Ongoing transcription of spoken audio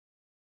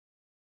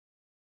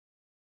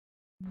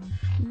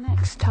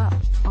Next up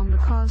on the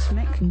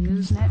Cosmic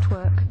News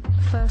Network,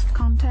 First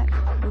Contact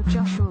with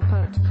Joshua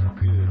Pert.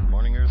 Good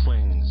morning,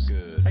 Earthlings.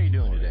 Good. How you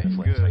doing today?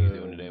 Good. How you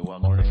doing today?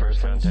 Welcome to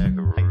First Contact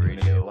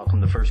Radio.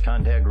 Welcome to First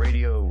Contact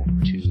Radio.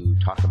 To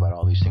talk about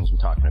all these things I'm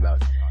talking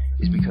about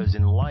is because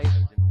in life,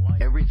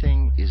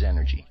 everything is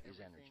energy.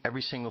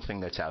 Every single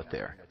thing that's out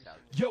there.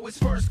 Yo, it's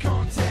First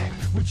Contact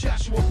with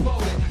Joshua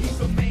Poet. He's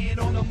the man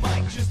on the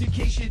mic, just in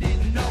case you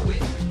didn't know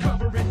it.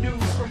 Covering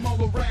news from all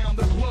around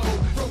the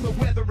globe, from the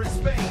weather and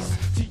space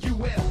to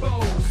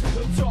UFOs.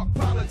 He'll talk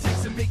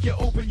politics and make you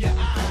open your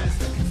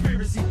eyes.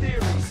 Conspiracy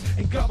theories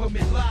and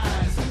government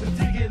lies. He'll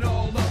dig it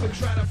all up and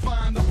try to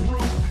find the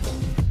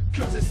proof.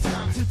 Cause it's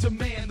time to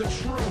demand the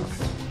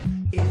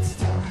truth. It's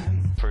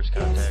time. First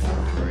Contact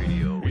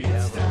Radio. We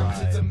have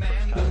time to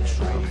demand the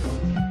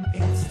truth.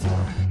 It's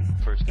time.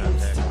 First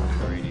Contact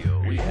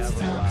Radio. We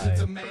have arrived.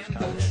 To demand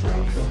the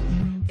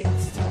truth.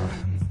 It's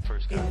time.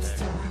 First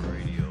Contact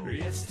Radio.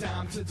 It's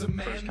time to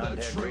demand the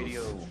truth.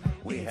 Radio.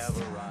 We have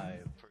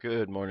arrived.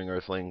 Good morning,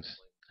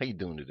 Earthlings. How you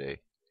doing today?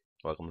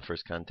 Welcome to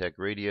First Contact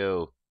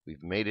Radio.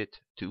 We've made it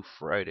to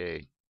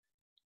Friday.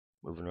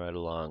 Moving right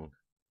along.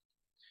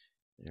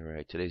 All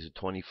right, today's the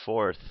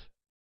 24th.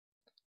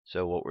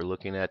 So what we're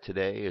looking at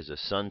today is a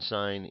sun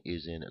sign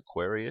is in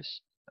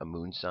Aquarius, a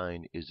moon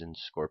sign is in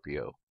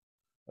Scorpio.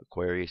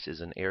 Aquarius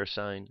is an air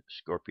sign,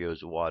 Scorpio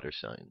is a water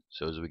sign.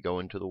 So as we go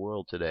into the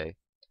world today,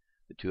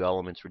 the two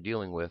elements we're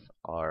dealing with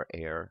are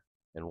air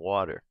and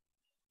water.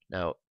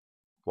 Now,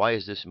 why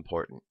is this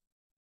important?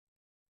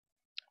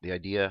 The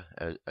idea,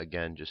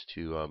 again, just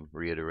to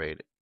reiterate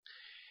it,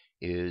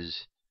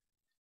 is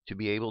to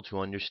be able to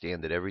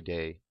understand that every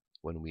day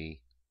when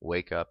we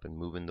wake up and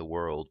move in the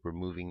world, we're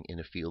moving in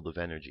a field of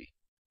energy.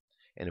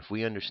 And if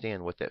we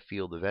understand what that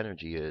field of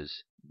energy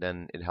is,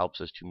 then it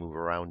helps us to move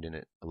around in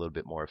it a little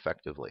bit more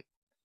effectively.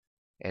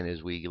 And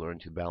as we learn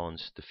to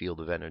balance the field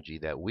of energy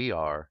that we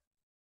are,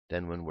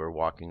 then when we're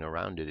walking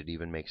around it, it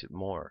even makes it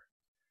more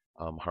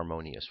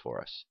harmonious for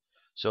us.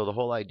 So the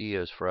whole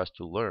idea is for us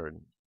to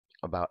learn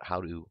about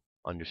how to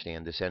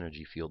understand this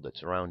energy field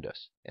that's around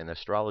us. And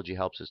astrology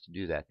helps us to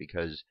do that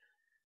because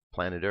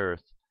planet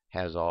Earth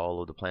has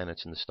all of the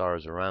planets and the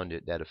stars around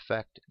it that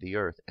affect the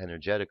Earth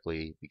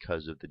energetically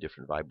because of the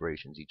different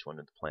vibrations each one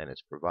of the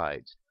planets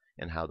provides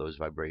and how those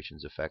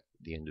vibrations affect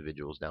the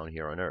individuals down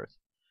here on Earth.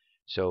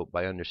 So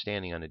by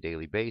understanding on a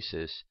daily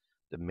basis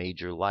the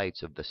major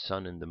lights of the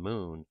sun and the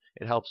moon,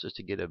 it helps us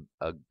to get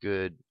a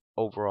good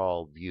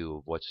overall view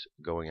of what's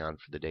going on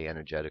for the day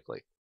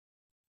energetically.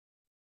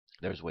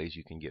 There's ways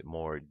you can get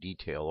more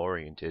detail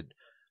oriented,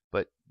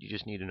 but you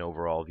just need an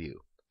overall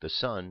view. The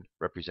sun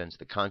represents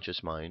the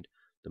conscious mind,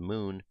 the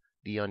moon,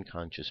 the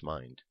unconscious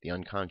mind. The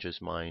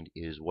unconscious mind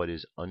is what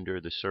is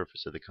under the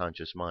surface of the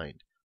conscious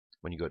mind.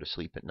 When you go to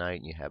sleep at night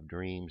and you have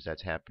dreams,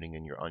 that's happening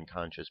in your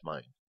unconscious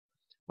mind.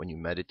 When you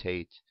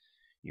meditate,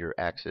 you're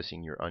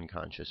accessing your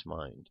unconscious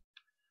mind.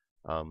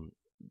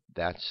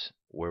 That's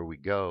where we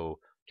go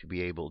to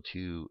be able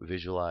to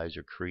visualize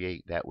or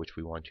create that which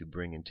we want to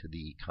bring into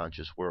the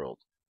conscious world.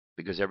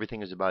 Because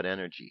everything is about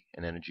energy,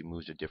 and energy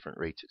moves at different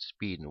rates at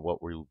speed. And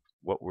what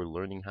we're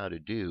learning how to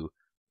do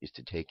is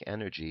to take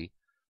energy,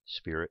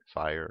 spirit,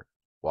 fire,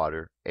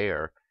 water,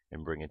 air,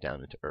 and bring it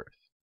down into Earth.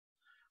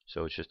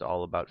 So it's just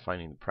all about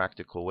finding the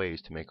practical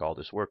ways to make all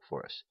this work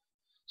for us.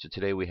 So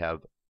today we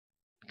have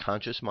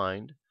conscious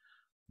mind,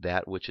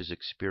 that which is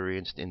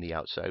experienced in the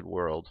outside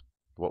world.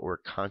 What we're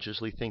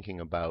consciously thinking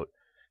about,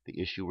 the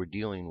issue we're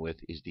dealing with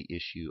is the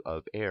issue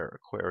of air,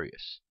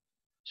 Aquarius.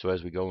 So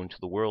as we go into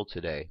the world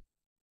today,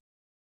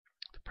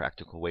 the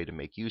practical way to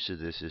make use of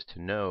this is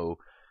to know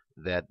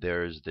that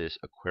there's this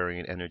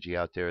Aquarian energy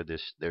out there.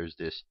 There's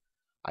this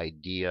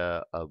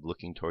idea of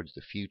looking towards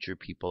the future.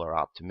 People are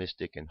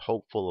optimistic and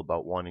hopeful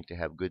about wanting to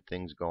have good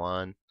things go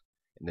on.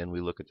 And then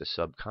we look at the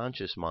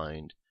subconscious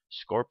mind,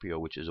 Scorpio,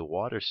 which is a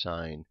water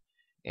sign.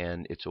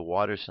 And it's a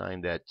water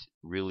sign that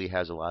really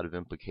has a lot of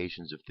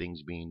implications of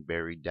things being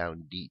buried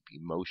down deep,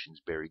 emotions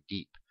buried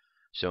deep.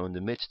 So in the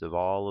midst of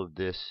all of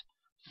this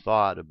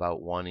thought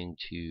about wanting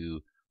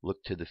to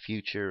look to the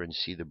future and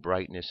see the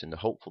brightness and the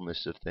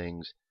hopefulness of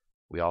things,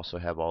 we also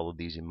have all of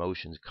these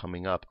emotions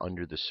coming up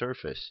under the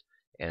surface.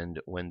 And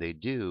when they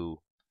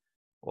do,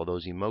 well,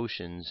 those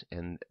emotions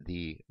and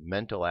the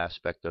mental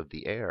aspect of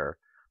the air,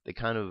 they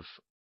kind of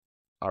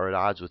are at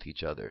odds with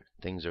each other.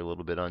 Things are a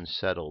little bit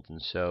unsettled.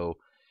 And so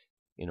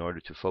in order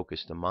to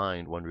focus the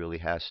mind, one really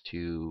has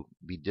to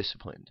be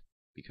disciplined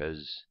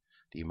because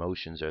the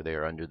emotions are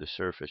there under the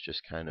surface,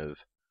 just kind of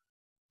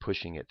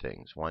pushing at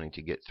things, wanting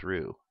to get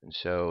through. And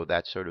so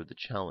that's sort of the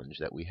challenge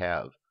that we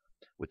have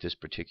with this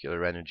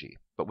particular energy.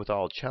 But with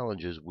all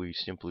challenges, we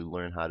simply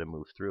learn how to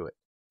move through it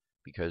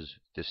because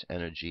this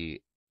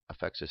energy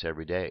affects us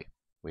every day.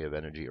 We have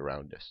energy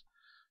around us.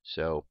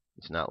 So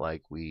it's not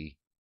like we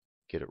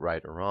get it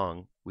right or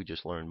wrong. We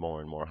just learn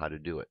more and more how to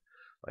do it.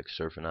 Like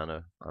surfing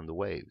on the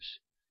waves.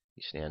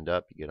 You stand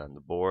up, you get on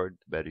the board.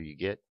 The better you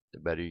get, the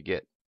better you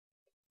get.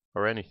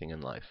 Or anything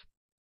in life.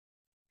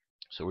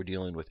 So we're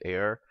dealing with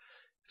air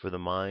for the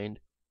mind,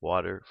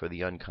 Water for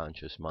the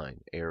unconscious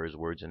mind. Air is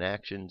words and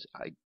actions,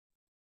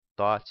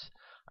 thoughts,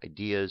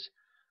 ideas.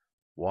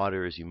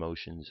 Water is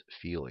emotions,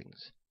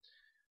 feelings.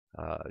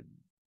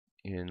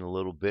 In a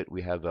little bit,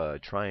 we have a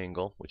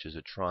triangle, which is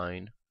a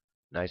trine.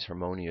 Nice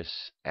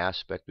harmonious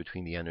aspect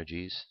between the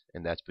energies,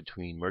 and that's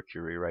between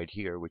Mercury right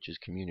here, which is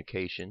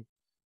communication,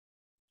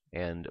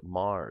 and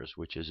Mars,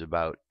 which is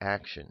about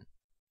action.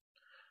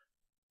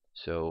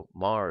 So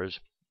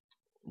Mars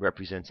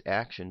represents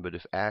action, but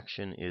if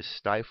action is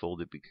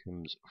stifled, it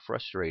becomes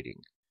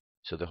frustrating.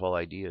 So the whole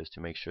idea is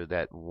to make sure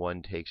that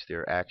one takes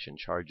their action,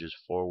 charges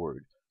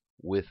forward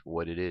with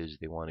what it is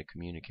they want to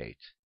communicate.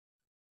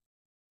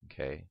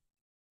 Okay?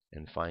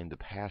 And find the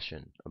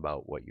passion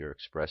about what you're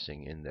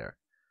expressing in there.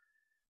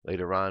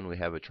 Later on, we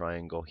have a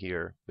triangle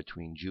here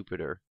between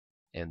Jupiter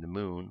and the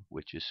Moon,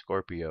 which is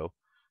Scorpio.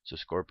 So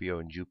Scorpio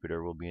and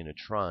Jupiter will be in a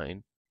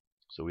trine.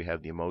 So we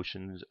have the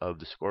emotions of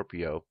the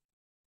Scorpio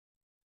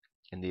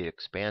and the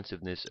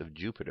expansiveness of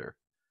Jupiter.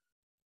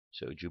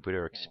 So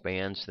Jupiter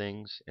expands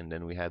things, and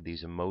then we have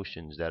these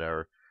emotions that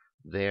are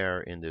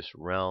there in this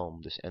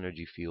realm, this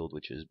energy field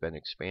which has been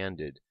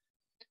expanded,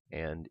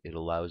 and it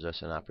allows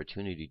us an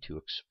opportunity to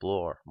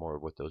explore more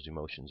of what those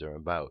emotions are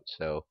about.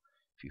 So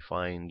if you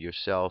find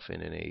yourself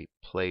in a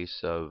place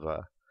of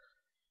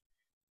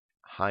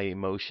high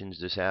emotions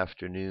this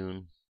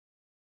afternoon,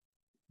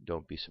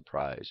 don't be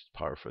surprised.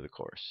 Par for the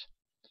course.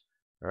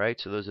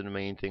 Alright, so those are the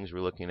main things we're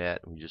looking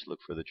at. We just look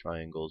for the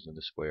triangles and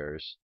the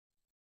squares.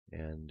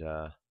 And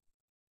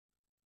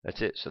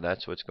that's it. So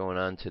that's what's going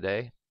on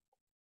today.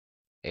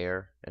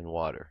 Air and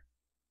water.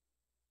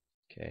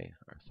 Okay,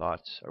 our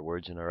thoughts, our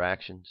words and our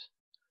actions,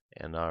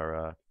 and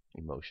our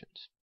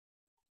emotions.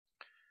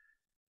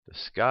 The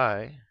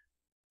sky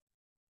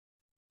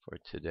for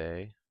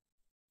today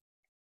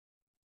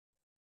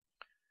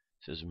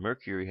says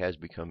Mercury has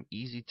become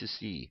easy to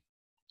see.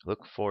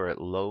 Look for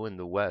it low in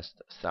the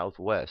west,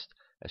 southwest,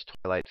 as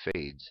twilight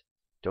fades.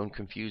 Don't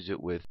confuse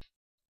it with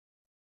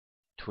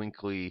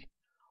twinkly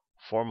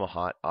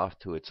Fomalhaut off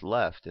to its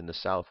left in the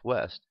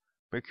southwest.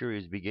 Mercury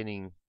is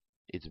beginning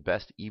its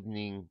best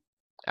evening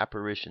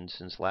apparition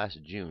since last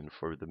June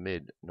for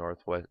the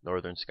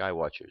northern sky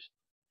watchers.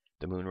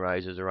 The moon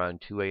rises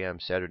around 2 a.m.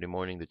 Saturday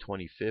morning the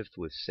 25th,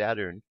 with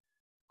Saturn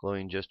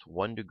glowing just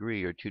 1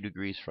 degree or 2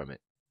 degrees from it.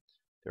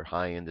 They're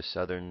high in the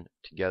southern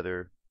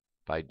together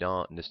by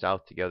dawn, in the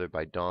south together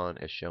by dawn,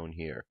 as shown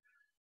here.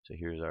 So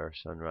here's our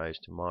sunrise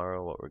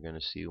tomorrow, what we're going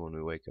to see when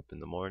we wake up in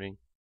the morning.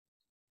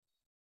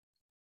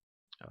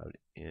 Out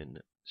in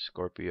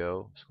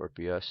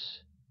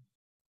Scorpius.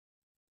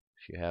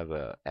 If you have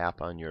an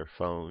app on your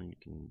phone, you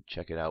can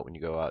check it out when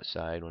you go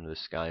outside, one of the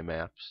sky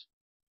maps.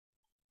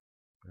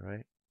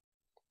 Alright.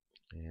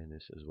 And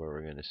this is where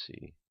we're going to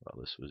see,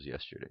 well, this was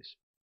yesterday's.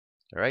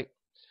 Alright.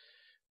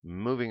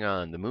 Moving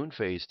on, the moon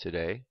phase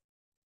today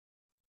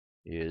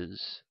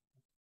is,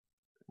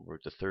 we're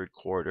at the third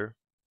quarter,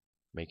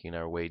 making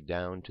our way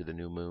down to the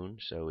new moon,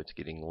 so it's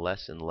getting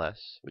less and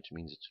less, which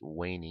means it's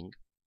waning.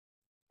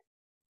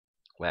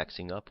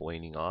 Waxing up,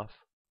 waning off,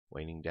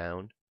 waning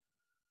down.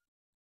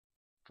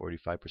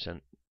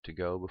 45% to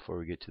go before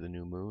we get to the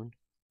new moon.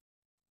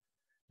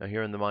 Now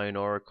here in the Mayan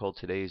Oracle,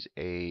 today's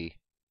a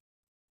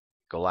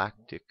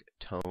galactic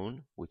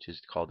tone, which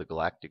is called the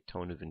galactic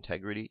tone of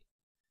integrity.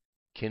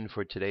 Kin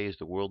for today is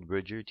the world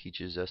bridger,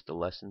 teaches us the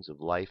lessons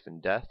of life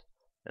and death.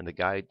 And the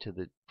guide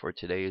for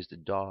today is the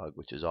dog,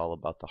 which is all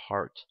about the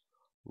heart,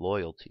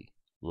 loyalty,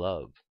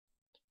 love.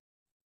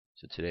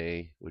 So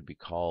today would be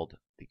called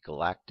the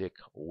galactic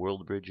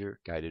world bridger,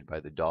 guided by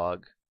the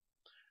dog.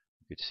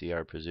 You could see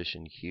our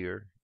position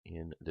here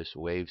in this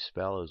wave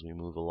spell as we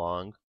move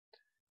along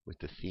with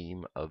the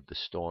theme of the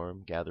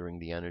storm, gathering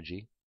the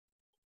energy.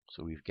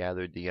 So we've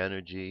gathered the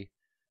energy,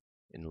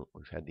 and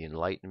we've had the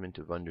enlightenment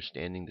of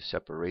understanding the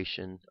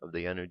separation of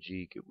the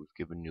energy. We've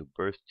given new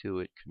birth to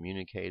it,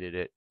 communicated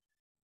it,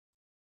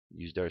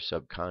 used our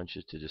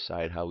subconscious to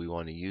decide how we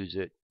want to use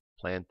it,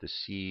 plant the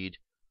seed,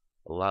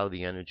 allow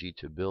the energy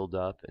to build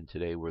up. And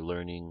today we're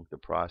learning the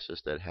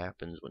process that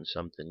happens when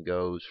something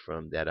goes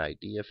from that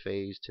idea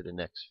phase to the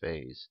next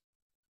phase.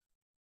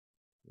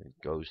 It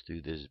goes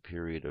through this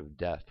period of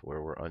death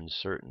where we're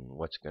uncertain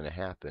what's going to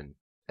happen,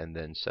 and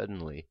then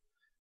suddenly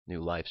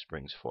new life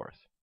springs forth.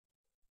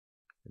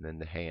 And then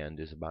the hand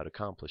is about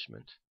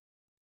accomplishment.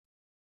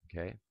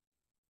 Okay?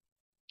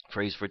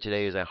 Phrase for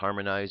today is I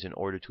harmonize in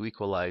order to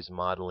equalize,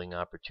 modeling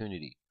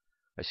opportunity.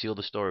 I seal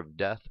the store of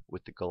death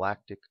with the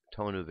galactic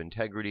tone of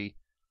integrity.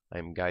 I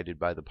am guided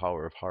by the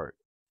power of heart.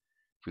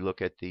 If we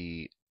look at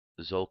the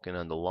Zolkin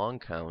on the long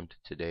count,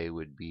 today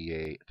would be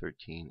a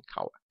 13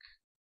 Kawak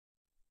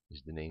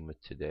is the name of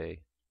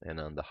today. And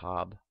on the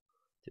Hob,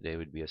 today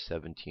would be a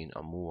 17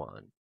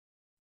 Amuan.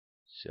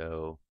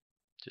 So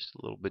just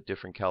a little bit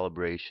different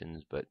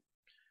calibrations, but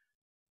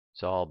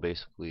it's all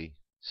basically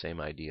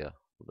same idea,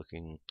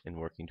 looking and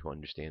working to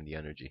understand the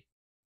energy.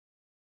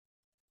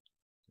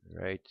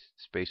 Alright,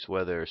 space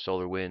weather,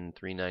 solar wind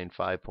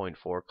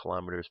 395.4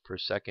 kilometers per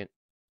second.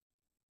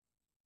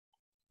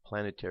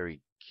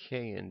 Planetary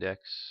K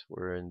index,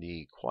 we're in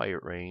the quiet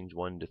range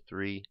 1 to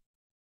 3.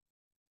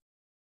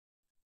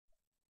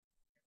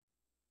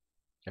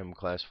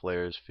 M-class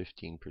flares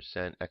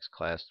 15%,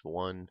 X-class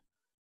 1.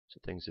 So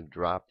things have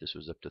dropped. This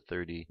was up to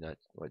 30, not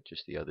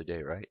just the other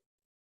day, right?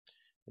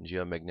 And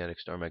geomagnetic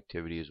storm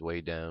activity is way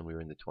down. We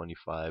were in the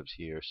 25s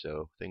here,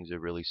 so things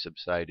have really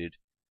subsided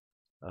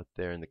out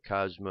there in the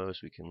cosmos.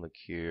 We can look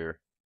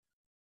here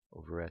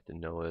over at the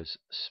NOAA's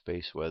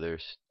Space Weather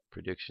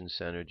Prediction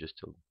Center just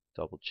to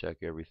double check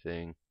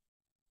everything.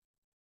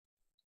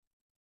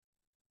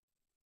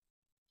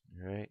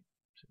 Alright,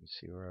 so you can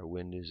see where our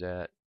wind is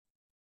at.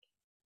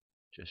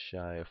 Just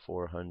shy of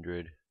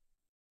 400.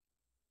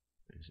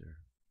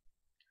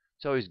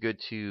 It's always good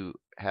to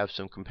have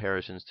some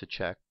comparisons to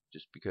check,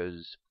 just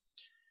because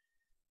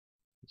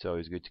it's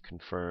always good to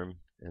confirm.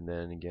 And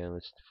then again,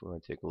 if we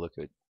want to take a look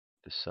at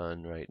the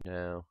sun right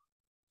now.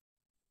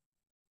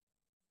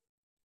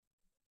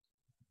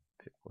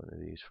 Pick one of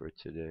these for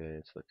today.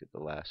 Let's look at the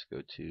last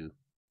go-to.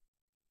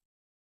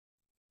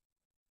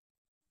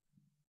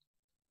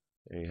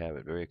 There you have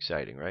it. Very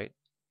exciting, right?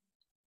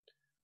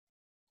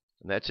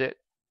 And that's it.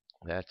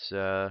 That's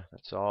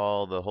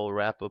all, the whole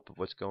wrap-up of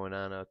what's going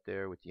on out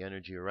there with the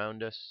energy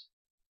around us.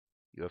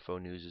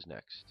 UFO news is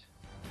next.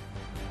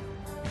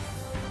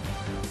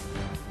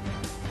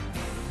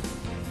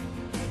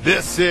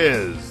 This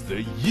is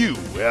the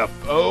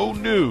UFO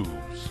News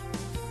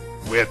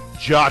with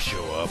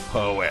Joshua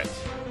Poet.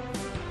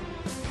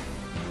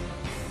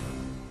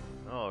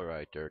 All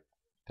right, Dirk.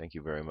 Thank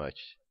you very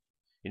much.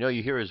 You know,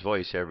 you hear his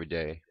voice every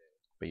day,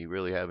 but you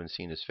really haven't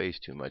seen his face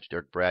too much.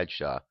 Dirk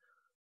Bradshaw.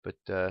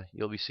 But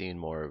you'll be seeing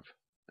more of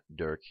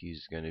Dirk.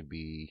 He's going to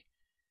be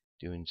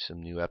doing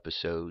some new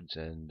episodes,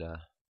 and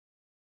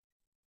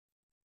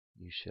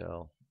you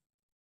shall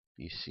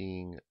be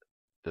seeing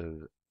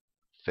the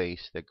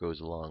face that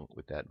goes along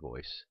with that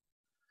voice.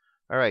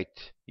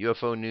 Alright,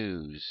 UFO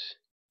news.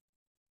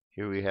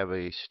 Here we have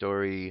a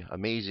story,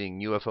 amazing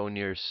UFO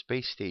near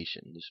space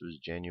station. This was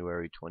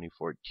January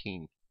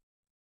 2014.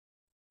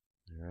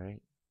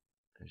 Alright,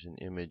 there's an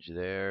image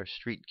there.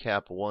 Street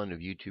Cap 1 of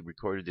YouTube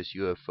recorded this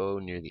UFO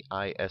near the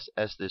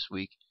ISS this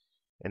week,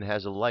 and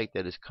has a light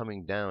that is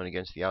coming down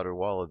against the outer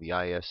wall of the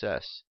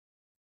ISS.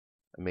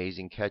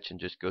 Amazing catch, and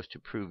just goes to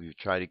prove if you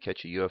try to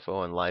catch a UFO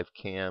on live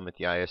cam at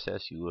the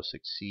ISS, you will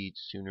succeed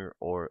sooner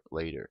or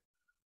later.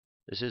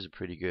 This is a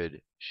pretty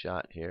good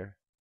shot here.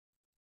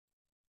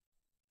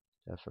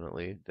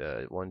 Definitely.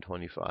 The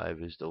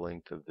 125 is the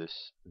length of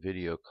this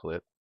video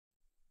clip.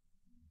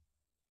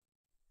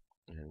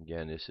 And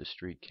again, this is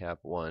Street Cap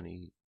 1.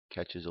 He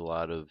catches a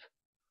lot of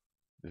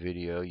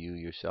video. You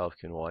yourself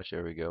can watch.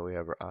 There we go. We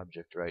have our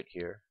object right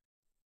here.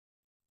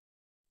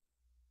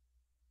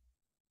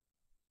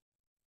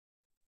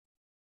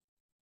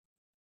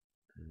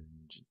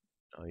 And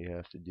all you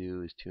have to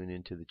do is tune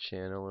into the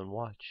channel and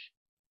watch.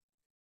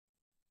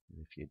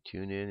 And if you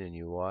tune in and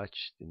you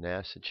watch the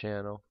NASA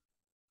channel,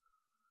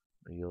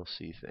 you'll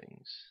see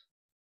things.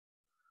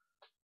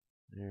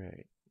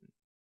 Alright.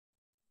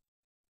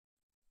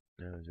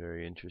 That was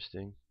very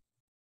interesting.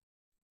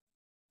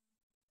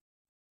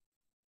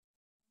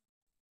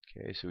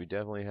 Okay, so we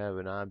definitely have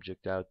an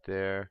object out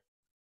there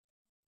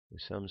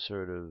with some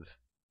sort of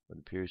what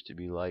appears to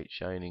be light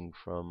shining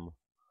from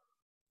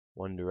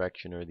one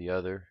direction or the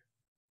other.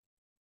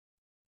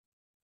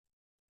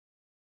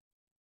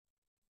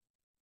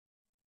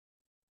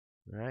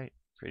 Alright,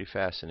 pretty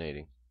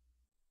fascinating.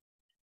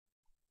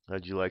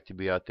 How'd you like to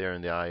be out there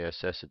in the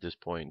ISS at this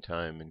point in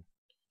time, and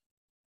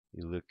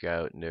you look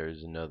out and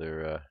there's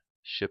another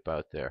ship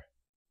out there?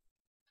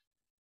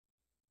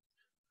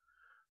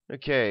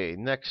 Okay,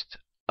 next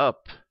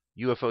up,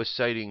 UFO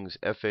sightings.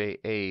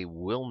 FAA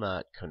will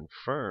not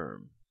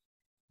confirm.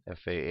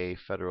 FAA,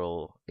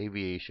 Federal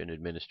Aviation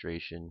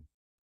Administration.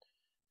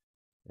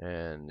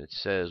 And it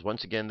says,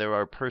 once again, there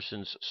are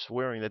persons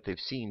swearing that they've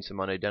seen some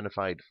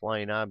unidentified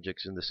flying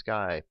objects in the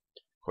sky,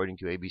 according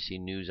to ABC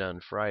News on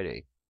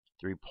Friday.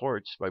 The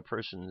reports by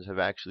persons have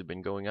actually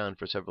been going on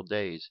for several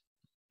days.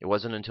 It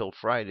wasn't until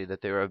Friday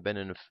that there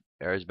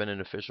has been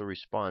an official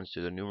response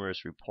to the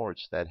numerous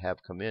reports that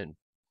have come in.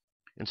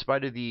 In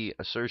spite of the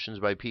assertions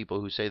by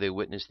people who say they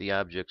witnessed the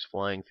objects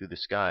flying through the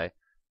sky,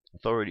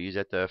 authorities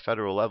at the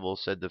federal level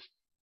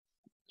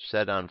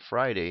said on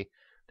Friday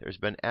there's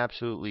been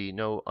absolutely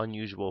no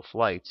unusual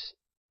flights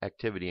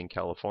activity in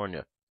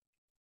California.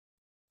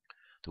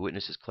 The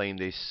witnesses claim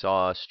they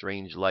saw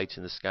strange lights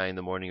in the sky in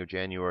the morning of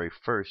January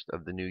 1st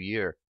of the new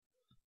year.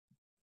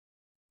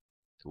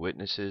 The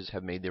witnesses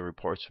have made their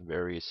reports from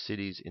various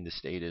cities in the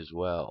state as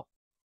well.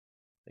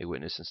 A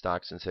witness in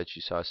Stockton said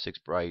she saw 6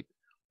 bright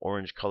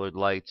orange-colored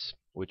lights,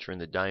 which were in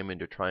the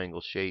diamond or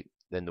triangle shape.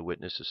 Then the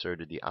witness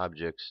asserted the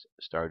objects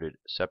started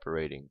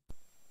separating.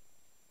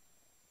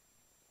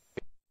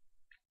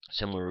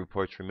 Similar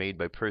reports were made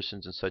by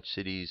persons in such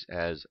cities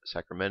as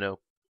Sacramento.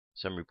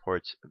 Some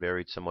reports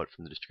varied somewhat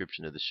from the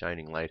description of the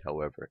shining light,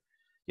 however.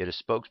 Yet a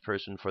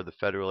spokesperson for the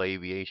Federal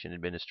Aviation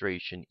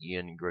Administration,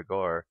 Ian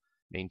Gregor,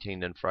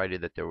 maintained on Friday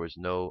that there was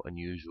no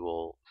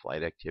unusual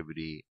flight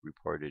activity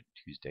reported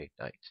Tuesday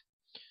night.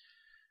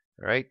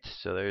 Alright,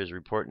 so there's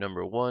report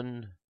number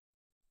 1.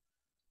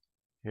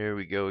 Here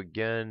we go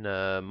again.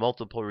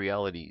 Multiple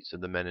realities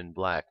of the Men in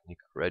Black. Nick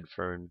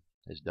Redfern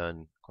has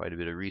done quite a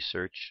bit of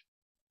research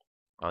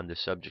on the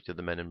subject of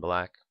the Men in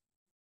Black.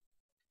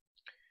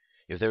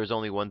 If there is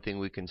only one thing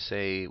we can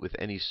say with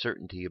any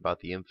certainty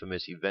about the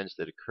infamous events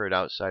that occurred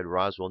outside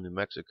Roswell, New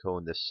Mexico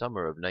in the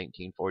summer of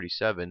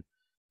 1947,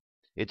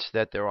 it's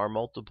that there are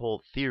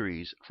multiple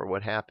theories for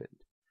what happened,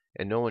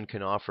 and no one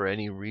can offer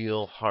any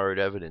real hard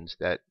evidence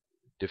that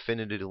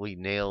definitively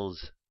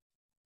nails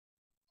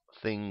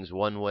things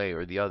one way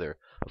or the other.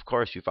 Of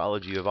course,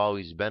 ufology have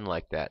always been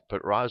like that,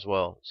 but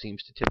Roswell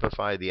seems to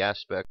typify the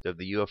aspect of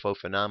the UFO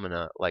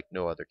phenomena like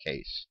no other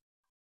case.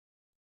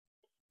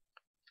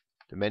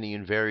 The many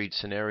and varied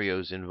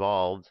scenarios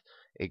involved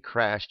a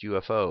crashed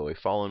UFO, a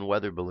fallen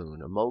weather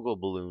balloon, a mogul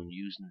balloon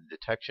used in the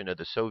detection of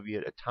the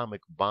Soviet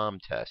atomic bomb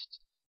tests,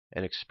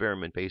 an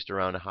experiment based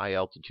around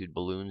high-altitude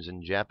balloons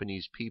and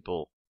Japanese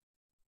people,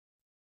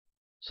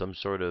 some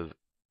sort of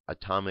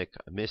atomic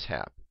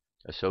mishap,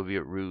 a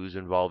Soviet ruse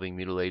involving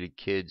mutilated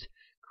kids,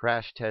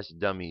 crash test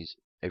dummies,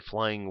 a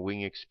flying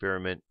wing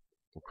experiment,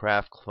 a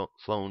craft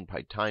flown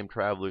by time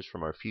travelers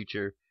from our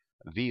future,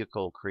 a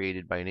vehicle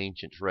created by an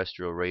ancient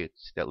terrestrial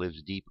race that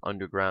lives deep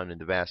underground in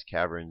the vast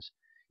caverns,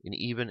 and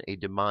even a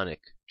demonic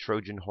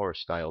Trojan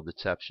horse-style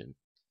deception.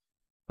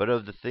 But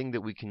of the thing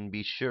that we can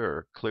be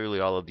sure, clearly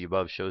all of the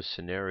above shows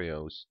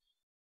scenarios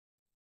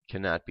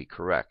cannot be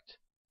correct.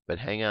 But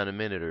hang on a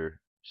minute or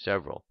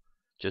several.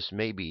 Just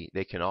maybe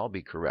they can all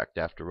be correct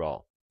after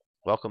all.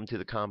 Welcome to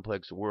the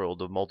complex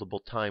world of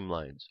multiple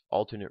timelines,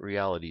 alternate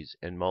realities,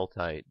 and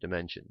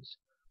multi-dimensions.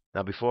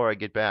 Now before I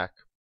get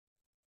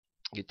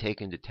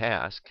taken to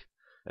task,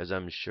 as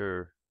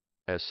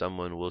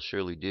someone will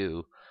surely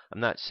do, I'm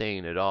not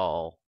saying at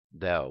all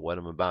that what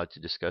I'm about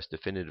to discuss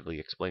definitively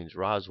explains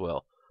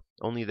Roswell,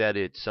 only that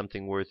it's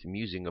something worth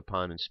musing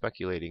upon and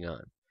speculating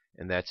on,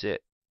 and that's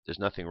it. There's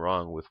nothing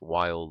wrong with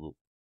wild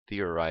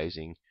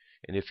theorizing,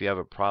 and if you have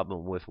a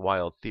problem with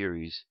wild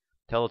theories,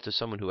 tell it to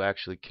someone who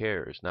actually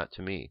cares, not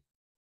to me.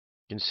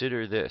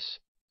 Consider this.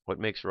 What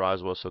makes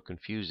Roswell so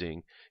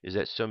confusing is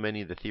that so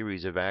many of the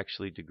theories have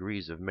actually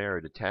degrees of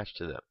merit attached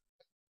to them.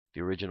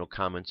 The original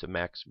comments of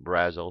Max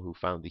Brazel, who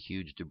found the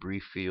huge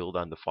debris field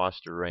on the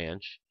Foster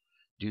Ranch,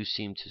 do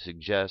seem to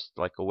suggest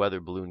like a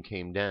weather balloon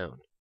came down.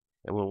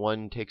 And when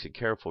one takes a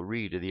careful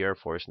read of the Air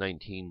Force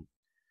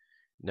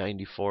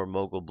 1994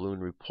 mogul balloon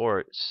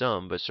report,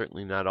 some, but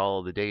certainly not all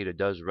of the data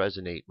does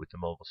resonate with the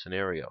mogul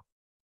scenario.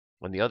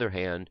 On the other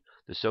hand,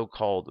 the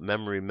so-called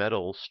memory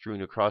metal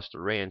strewn across the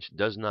ranch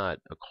does not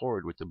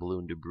accord with the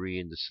balloon debris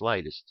in the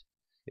slightest.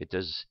 It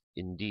does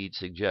indeed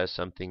suggest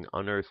something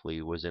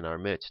unearthly was in our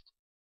midst.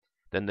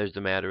 Then there's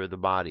the matter of the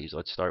bodies.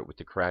 Let's start with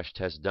the crash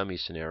test dummy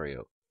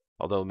scenario.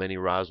 Although many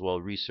Roswell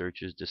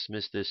researchers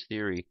dismiss this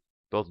theory,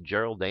 both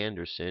Gerald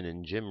Anderson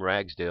and Jim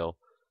Ragsdale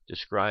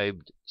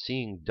described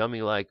seeing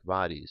dummy-like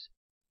bodies.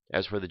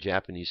 As for the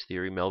Japanese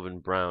theory, Melvin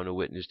Brown, a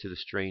witness to the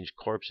strange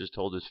corpses,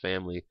 told his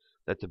family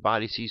that the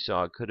bodies he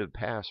saw could have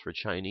passed for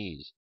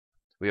Chinese.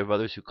 We have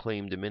others who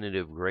claim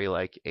diminutive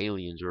gray-like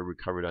aliens were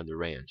recovered on the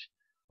ranch.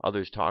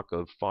 Others talk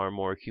of far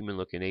more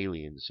human-looking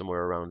aliens,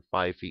 somewhere around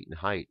 5 feet in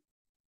height.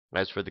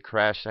 As for the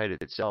crash site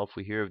itself,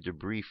 we hear of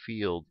debris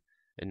field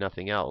and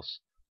nothing else.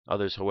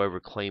 Others,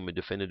 however, claim a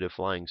definitive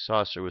flying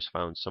saucer was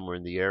found somewhere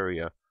in the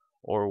area,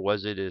 or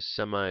was it a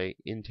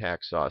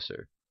semi-intact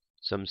saucer?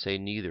 Some say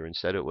neither.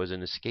 Instead, it was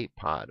an escape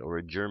pod, or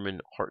a German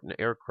Horten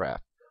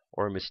aircraft,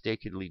 or a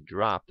mistakenly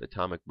dropped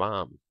atomic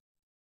bomb.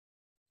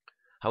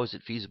 How is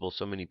it feasible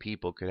so many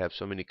people could have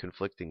so many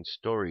conflicting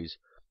stories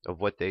of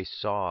what they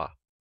saw,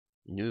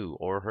 knew,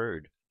 or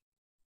heard?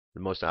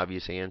 The most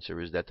obvious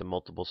answer is that the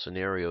multiple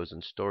scenarios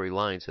and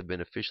storylines have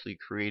been officially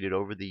created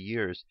over the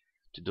years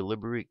to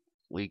deliberately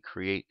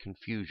create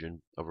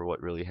confusion over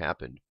what really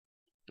happened.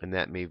 And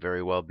that may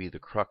very well be the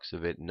crux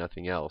of it and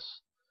nothing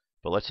else.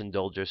 But let's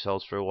indulge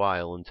ourselves for a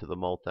while into the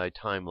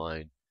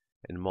multi-timeline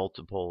and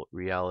multiple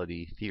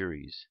reality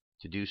theories.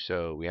 To do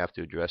so, we have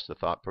to address the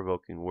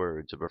thought-provoking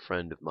words of a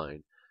friend of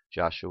mine,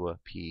 Joshua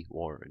P.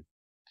 Warren.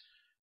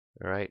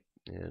 Alright,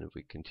 and if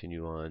we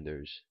continue on,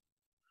 there's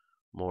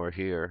more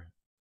here,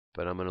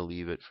 but I'm going to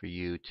leave it for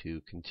you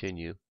to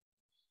continue.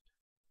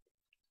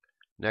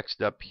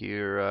 Next up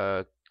here,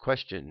 a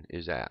question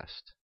is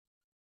asked.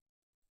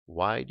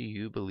 Why do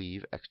you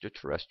believe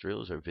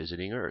extraterrestrials are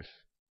visiting Earth?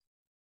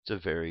 It's a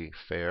very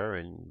fair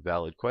and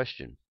valid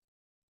question.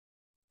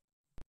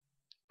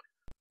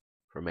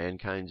 For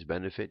mankind's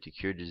benefit, to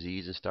cure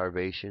disease and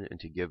starvation, and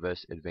to give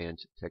us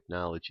advanced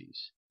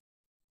technologies.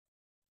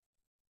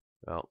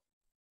 Well,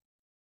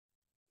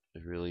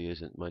 there really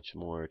isn't much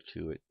more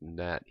to it than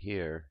that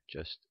here,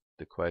 just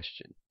the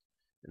question.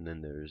 And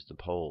then there's the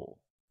poll.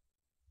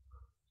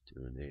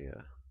 Doing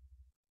a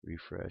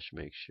refresh,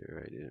 make sure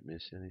I didn't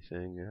miss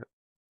anything. Yep.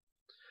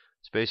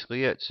 That's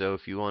basically it. So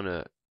if you want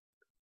to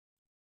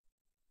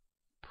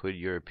put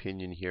your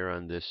opinion here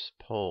on this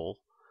poll,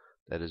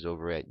 that is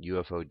over at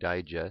UFO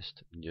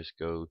Digest, and just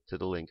go to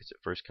the link. It's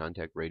at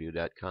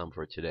firstcontactradio.com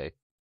for today,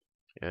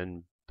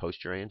 and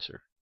post your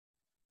answer.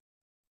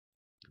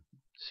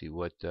 See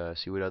what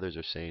others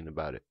are saying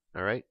about it.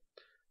 All right.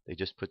 They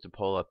just put the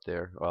poll up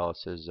there. Well, it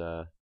says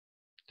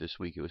this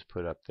week it was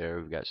put up there.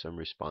 We've got some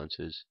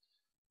responses.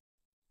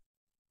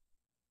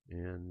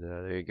 And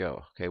there you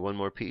go. Okay, one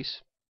more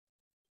piece.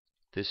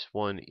 This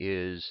one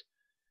is,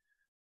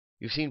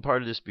 you've seen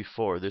part of this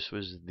before. This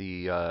was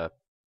the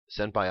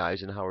sent by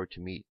Eisenhower to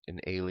meet an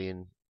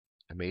alien.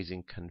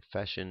 Amazing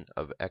confession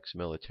of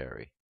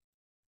ex-military.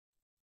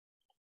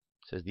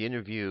 It says the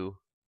interview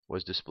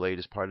was displayed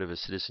as part of a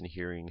citizen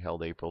hearing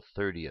held April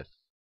 30th,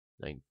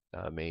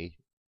 May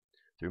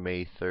through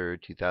May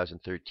 3rd,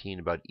 2013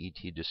 about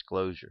ET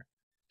disclosure.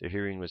 The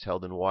hearing was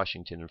held in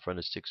Washington in front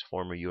of 6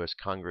 former U.S.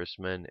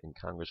 congressmen and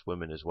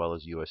congresswomen as well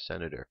as U.S.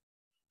 senator.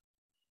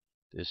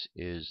 This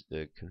is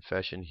the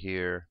confession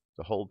here.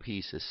 The whole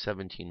piece is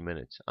 17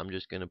 minutes. I'm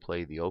just going to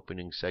play the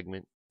opening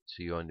segment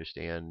so you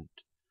understand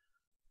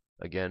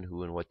again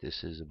who and what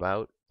this is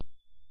about,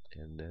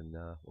 and then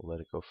we'll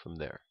let it go from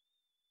there.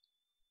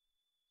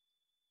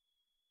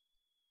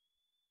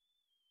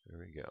 There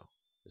we go.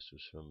 This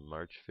was from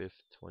March 5th,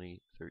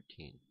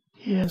 2013.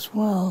 Yes,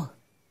 well,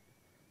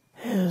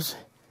 as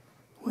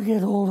we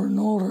get older and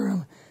older,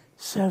 I'm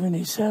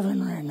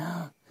 77 right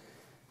now.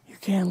 You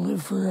can't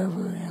live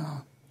forever, you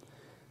know.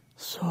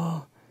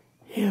 So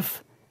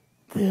if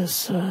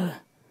this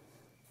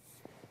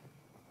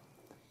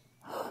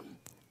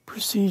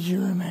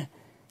procedure I'm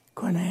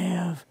going to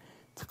have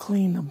to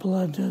clean the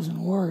blood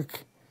doesn't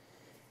work,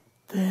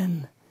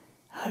 then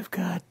I've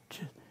got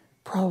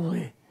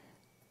probably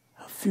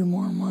a few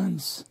more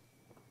months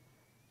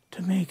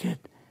to make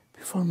it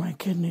before my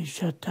kidneys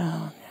shut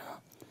down, you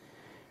know.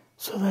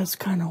 So that's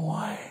kind of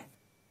why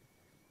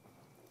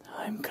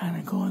I'm kind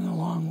of going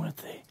along with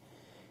the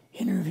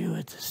interview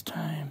at this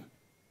time.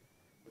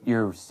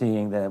 You're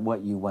seeing that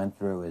what you went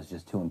through is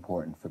just too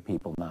important for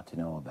people not to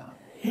know about.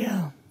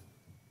 Yeah.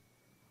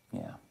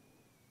 Yeah.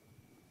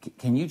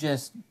 Can you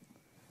just,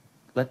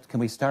 can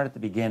we start at the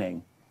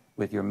beginning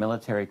with your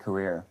military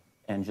career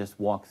and just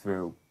walk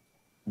through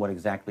what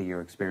exactly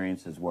your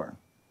experiences were?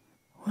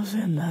 Was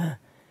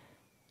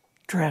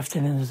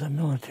drafted into the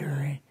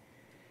military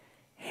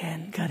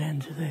and got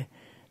into the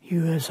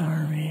U.S.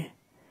 Army.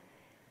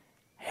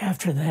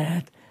 After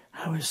that,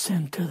 I was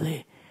sent to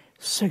the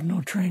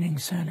Signal Training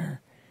Center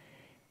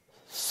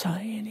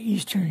in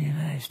eastern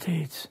United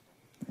States.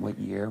 What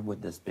year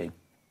would this be?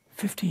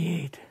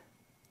 58.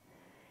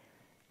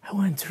 I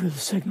went through the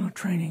Signal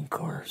Training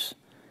course.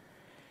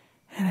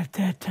 And at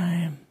that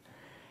time,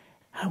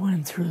 I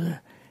went through the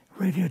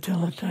radio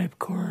teletype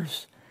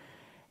course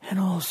and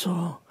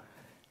also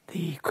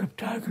the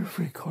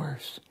cryptography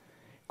course,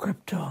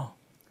 crypto.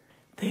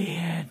 They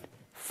had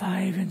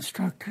 5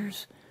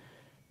 instructors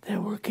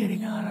that were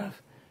getting out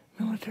of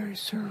military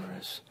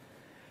service.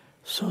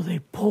 So they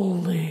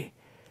pulled the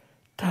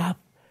top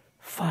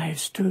 5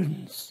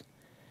 students,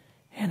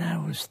 and I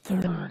was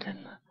 3rd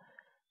in the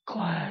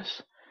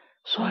class,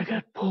 so I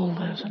got pulled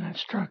as an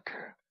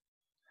instructor.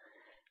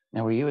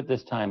 Now, were you at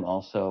this time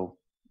also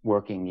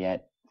working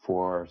yet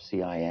for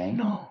CIA?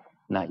 No.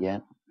 Not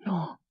yet?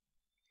 No.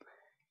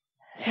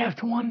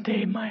 After one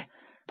day, my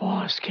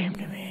boss came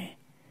to me,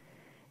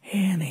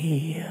 and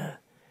he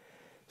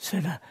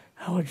said,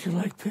 how would you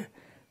like to,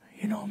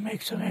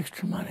 make some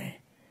extra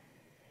money?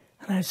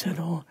 And I said,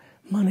 oh,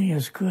 money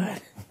is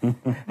good.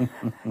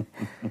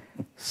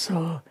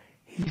 So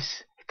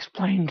he's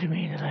explained to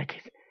me that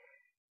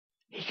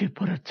he could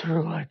put it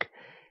through,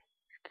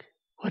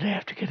 would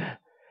have to get a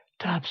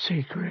top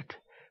secret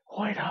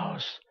White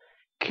House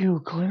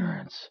Q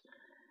clearance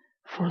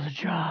for the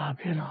job,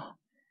 And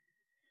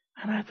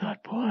I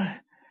thought, boy,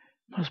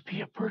 must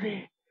be a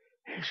pretty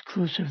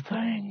exclusive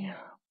thing,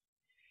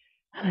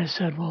 And I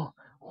said, well,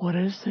 what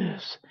is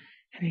this?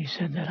 And he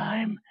said that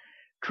I'm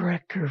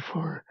director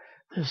for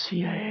the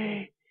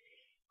CIA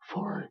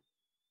for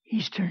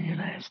Eastern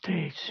United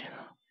States,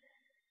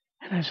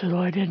 And I said, oh,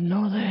 I didn't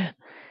know that.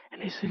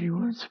 And he said, you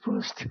weren't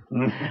supposed to.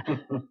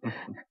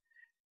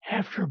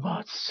 After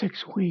about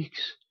 6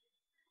 weeks,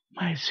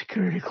 my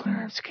security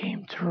clearance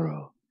came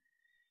through,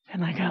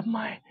 and I got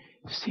my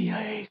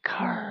CIA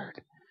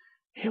card.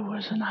 It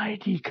was an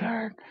ID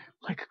card,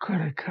 like a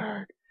credit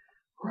card,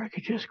 where I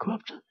could just go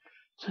up to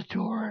the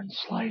door and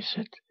slice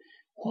it,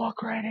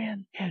 walk right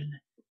in. And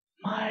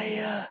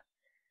my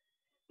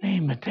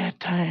name at that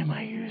time,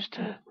 I used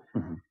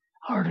an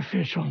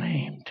artificial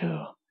name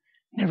too.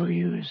 Never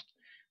used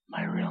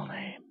my real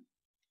name.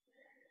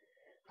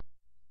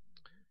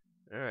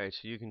 All right,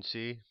 so you can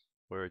see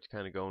where it's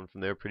kind of going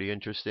from there. Pretty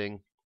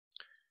interesting.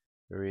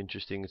 Very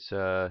interesting. It's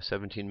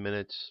 17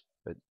 minutes,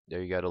 but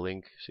there you got a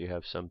link, so you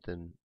have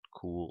something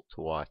cool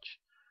to watch.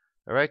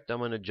 All right, I'm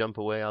going to jump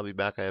away. I'll be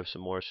back. I have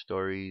some more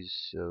stories,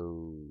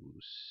 so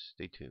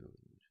stay tuned.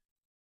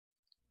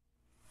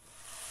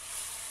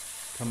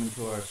 Come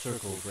into our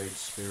circle, Great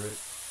Spirit.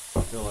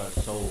 Fill our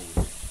souls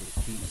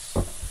with peace.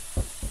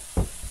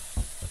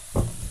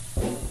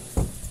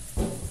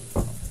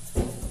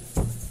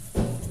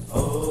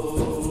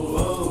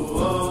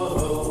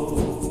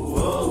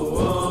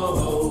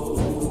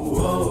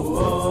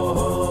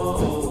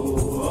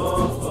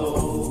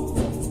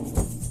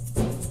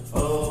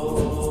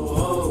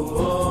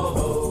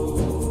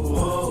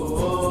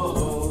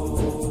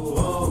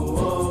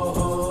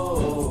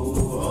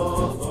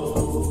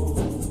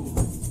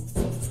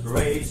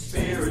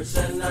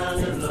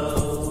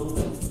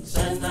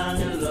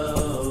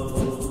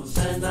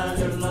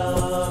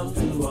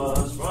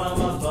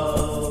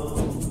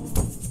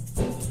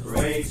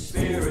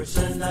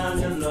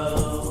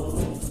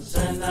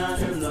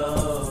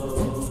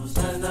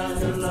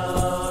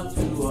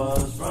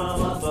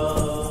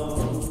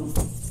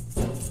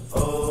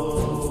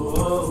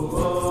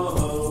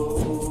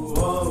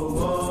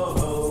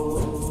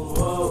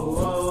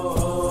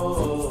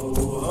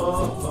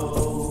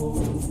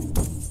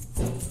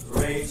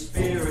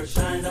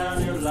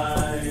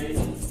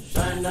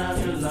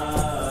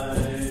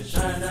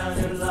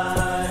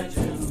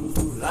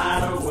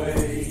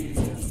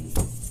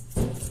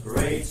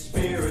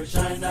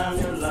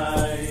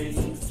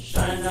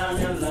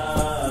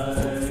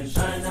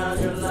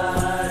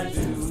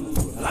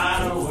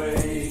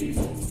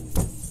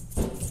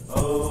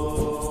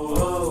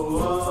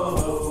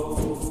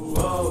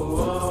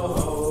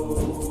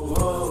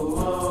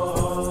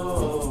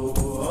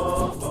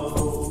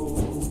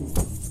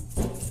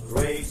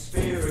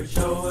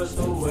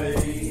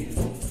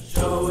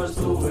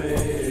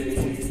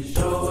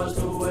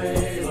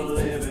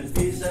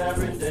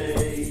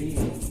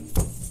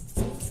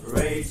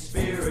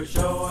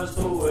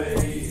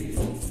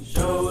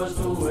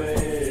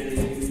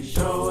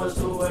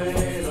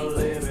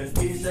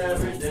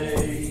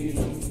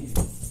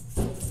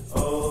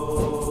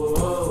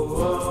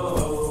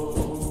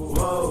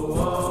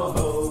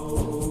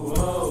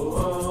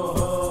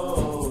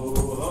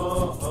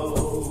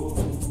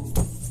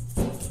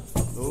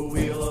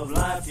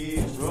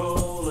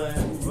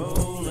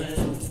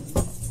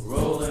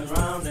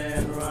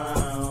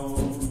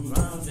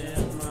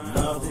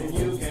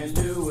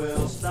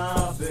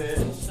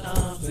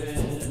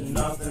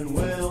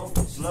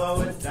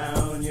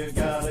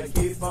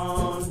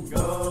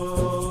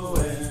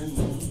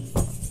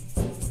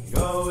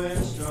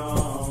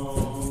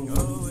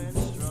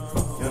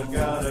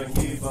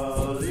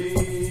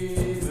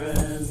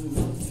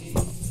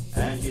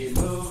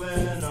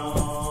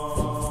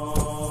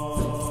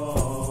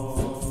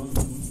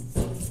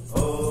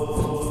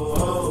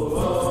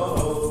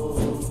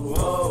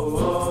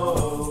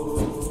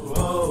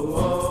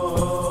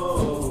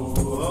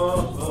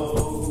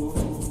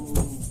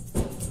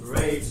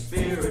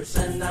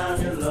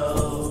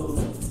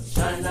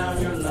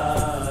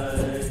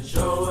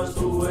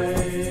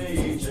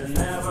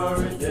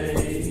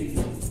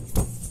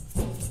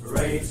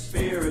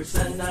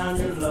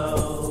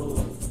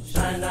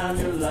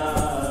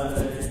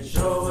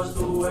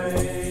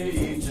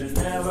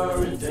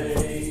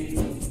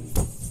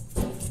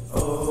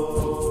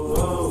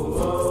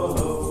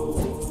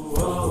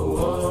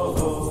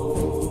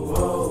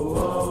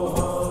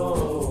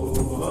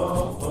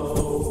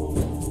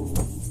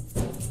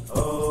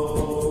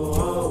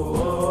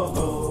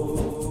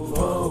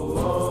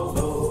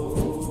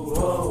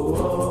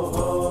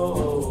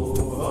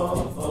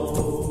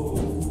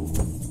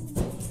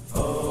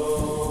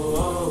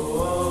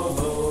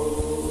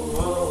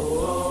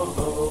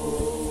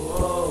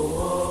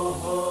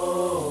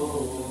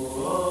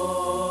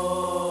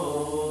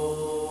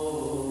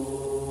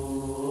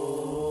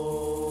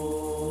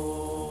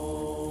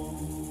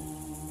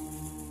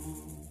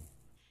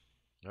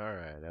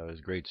 was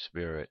Great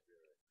Spirit.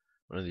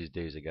 One of these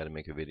days I got to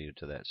make a video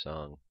to that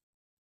song.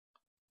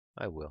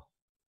 I will.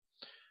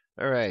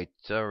 Alright.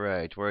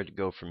 Where to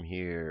go from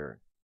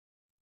here?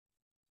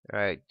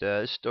 Alright,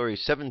 this story,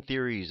 7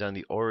 theories on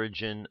the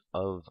origin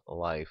of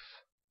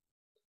life.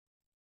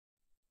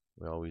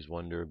 We always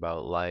wonder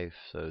about life,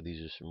 so these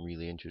are some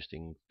really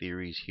interesting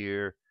theories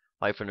here.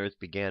 Life on Earth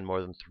began more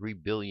than 3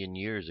 billion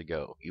years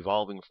ago,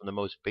 evolving from the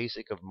most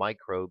basic of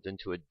microbes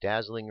into a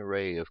dazzling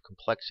array of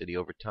complexity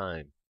over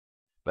time.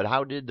 But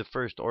how did the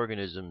first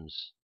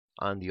organisms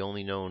on the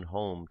only known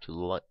home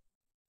to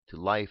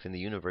life in the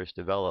universe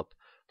develop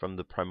from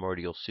the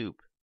primordial soup?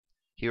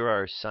 Here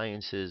are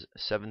science's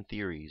 7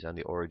 theories on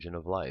the origin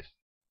of life.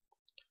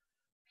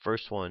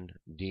 First one,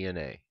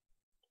 DNA.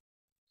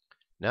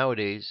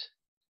 Nowadays,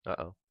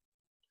 there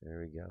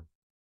we go.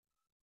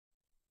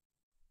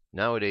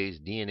 Nowadays,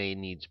 DNA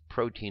needs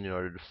protein in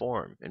order to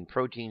form, and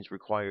proteins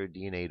require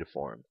DNA to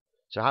form.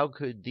 So how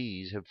could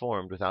these have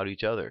formed without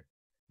each other?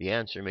 The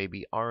answer may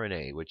be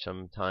RNA, which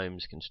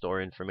sometimes can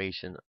store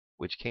information,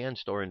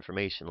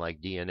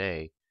 like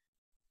DNA,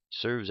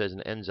 serves as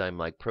an enzyme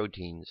like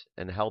proteins,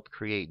 and help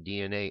create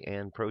DNA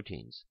and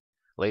proteins.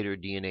 Later,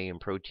 DNA and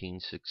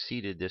proteins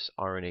succeeded this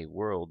RNA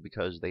world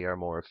because they are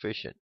more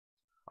efficient.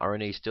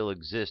 RNA still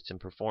exists and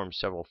performs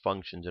several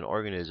functions in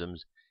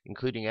organisms,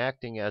 including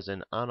acting as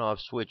an on-off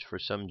switch for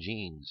some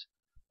genes.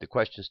 The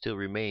question still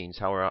remains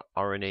how our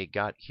RNA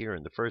got here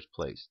in the first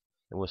place,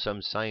 and while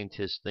some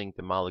scientists think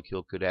the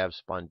molecule could have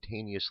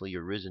spontaneously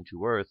arisen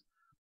to Earth,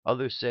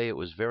 others say it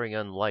was very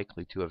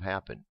unlikely to have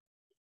happened.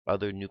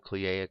 Other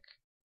nucleic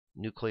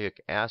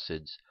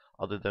acids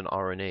other than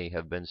RNA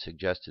have been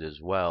suggested as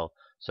well,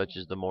 such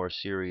as the more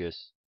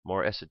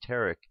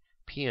esoteric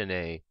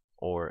PNA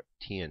or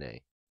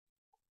TNA.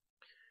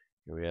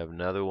 Here we have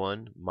another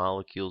one,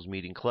 molecules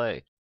meeting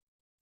clay.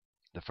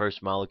 The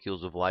first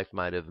molecules of life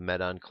might have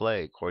met on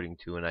clay, according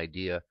to an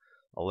idea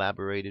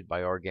elaborated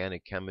by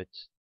organic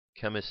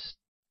chemist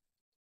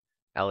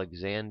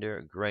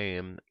Alexander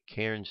Graham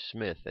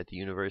Cairns-Smith at the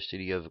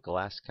University of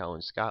Glasgow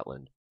in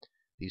Scotland.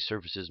 These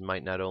surfaces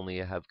might not only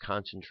have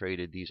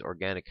concentrated these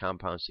organic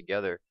compounds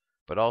together,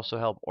 but also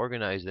help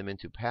organize them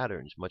into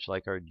patterns, much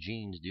like our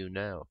genes do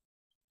now.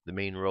 The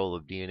main role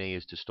of DNA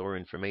is to store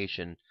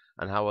information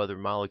on how other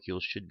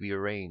molecules should be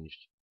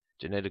arranged.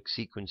 Genetic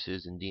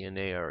sequences in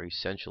DNA are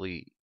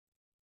essentially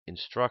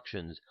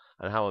instructions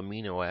on how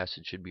amino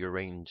acids should be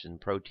arranged in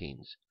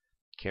proteins.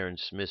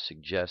 Cairns-Smith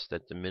suggests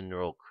that the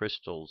mineral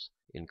crystals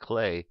in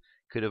clay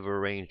could have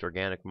arranged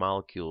organic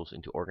molecules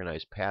into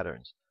organized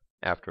patterns.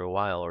 After a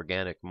while,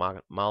 organic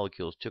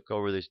molecules took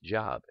over this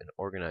job and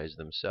organized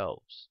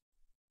themselves.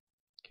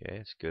 Okay,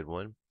 that's a good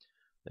one.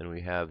 Then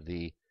we have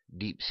the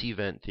deep sea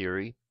vent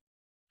theory.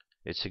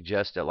 It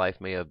suggests that life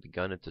may have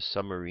begun at the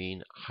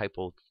submarine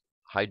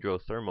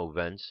hydrothermal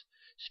vents,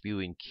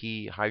 spewing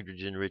key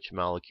hydrogen-rich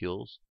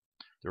molecules.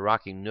 The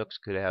rocky nooks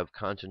could have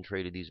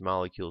concentrated these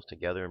molecules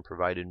together and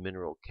provided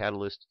mineral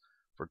catalysts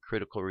for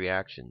critical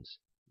reactions.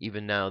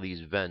 Even now,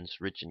 these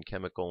vents, rich in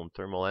chemical and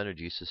thermal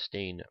energy,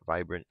 sustain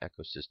vibrant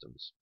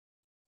ecosystems.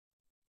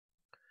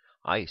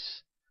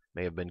 Ice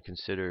may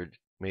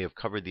have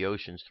covered the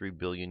oceans 3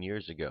 billion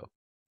years ago,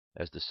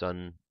 as the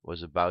sun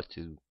was about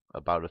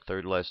a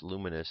third less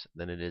luminous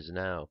than it is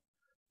now.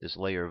 This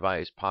layer of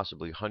ice,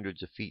 possibly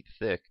hundreds of feet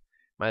thick,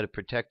 might have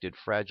protected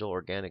fragile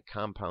organic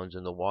compounds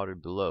in the water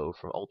below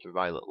from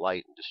ultraviolet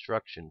light and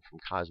destruction from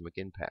cosmic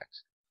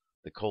impacts.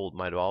 The cold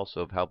might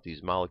also have helped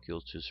these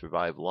molecules to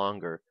survive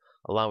longer,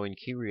 allowing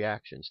key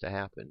reactions to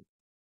happen.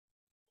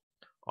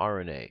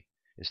 RNA.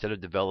 Instead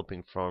of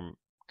developing from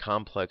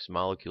complex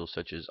molecules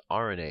such as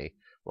RNA,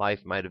 life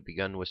might have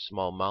begun with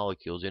small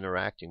molecules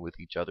interacting with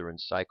each other in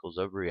cycles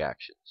of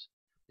reactions.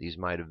 These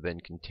might have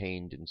been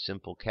contained in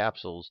simple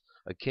capsules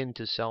akin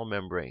to cell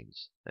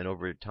membranes, and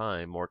over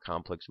time, more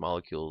complex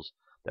molecules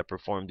that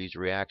performed these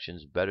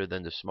reactions better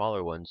than the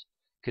smaller ones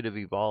could have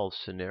evolved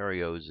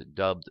scenarios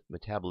dubbed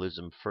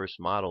metabolism first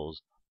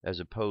models, as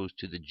opposed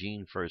to the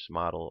gene first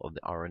model of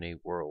the RNA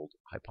world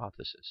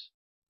hypothesis.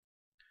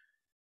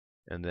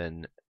 And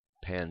then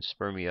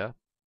panspermia.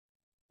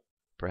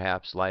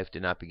 Perhaps life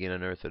did not begin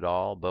on Earth at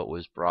all, but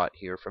was brought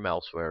here from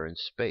elsewhere in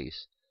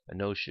space, a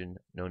notion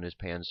known as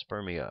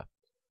panspermia.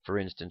 For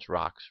instance,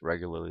 rocks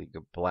regularly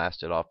get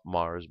blasted off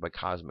Mars by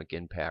cosmic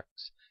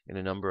impacts, and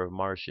a number of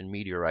Martian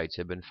meteorites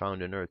have been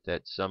found on Earth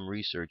that some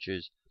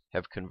researchers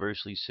have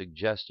conversely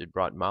suggested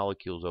brought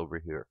molecules over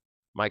here,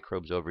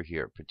 microbes over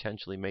here,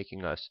 potentially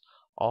making us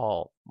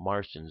all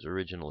Martians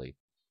originally.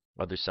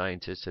 Other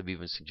scientists have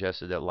even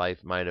suggested that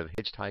life might have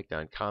hitchhiked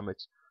on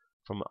comets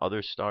from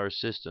other star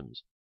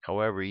systems.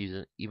 However,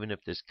 even if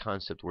this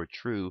concept were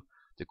true,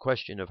 the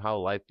question of how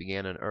life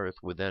began on Earth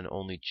would then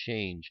only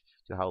change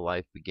to how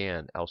life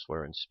began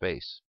elsewhere in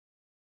space.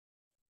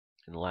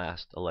 And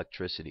last,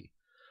 electricity.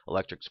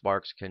 Electric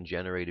sparks can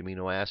generate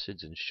amino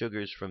acids and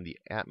sugars from the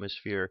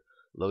atmosphere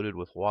loaded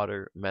with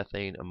water,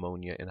 methane,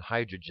 ammonia, and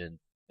hydrogen,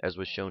 as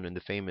was shown in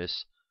the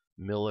famous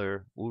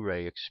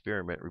Miller-Urey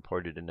experiment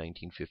reported in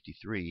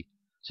 1953,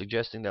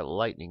 suggesting that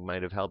lightning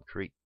might have helped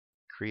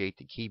create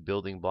the key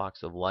building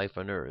blocks of life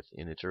on Earth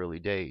in its early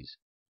days.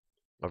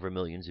 Over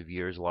millions of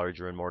years,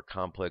 larger and more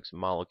complex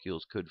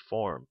molecules could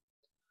form.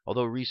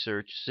 Although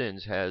research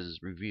since has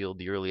revealed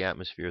the early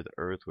atmosphere of the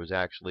Earth was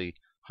actually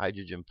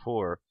hydrogen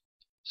poor,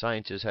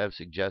 scientists have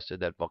suggested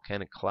that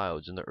volcanic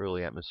clouds in the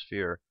early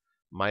atmosphere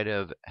might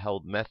have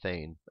held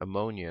methane,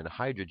 ammonia, and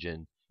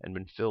hydrogen and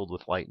been filled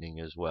with lightning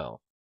as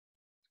well.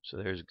 So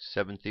there's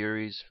 7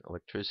 theories: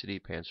 electricity,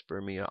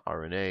 panspermia,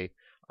 RNA,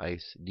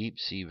 ice, deep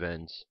sea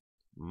vents,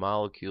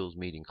 molecules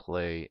meeting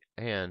clay,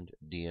 and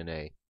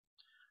DNA.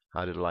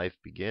 How did life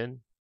begin?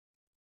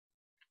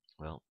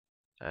 Well,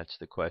 that's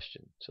the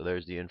question. So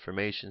there's the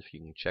information, so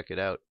you can check it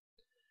out.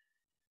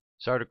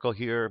 This article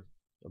here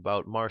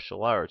about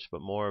martial arts,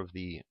 but more of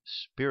the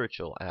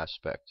spiritual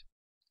aspect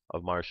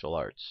of martial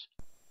arts.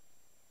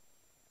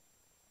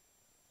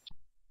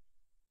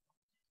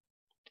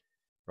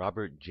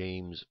 Robert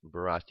James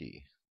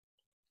Baratti.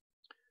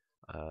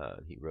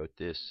 He wrote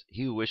this: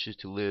 "He who wishes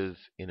to live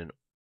in an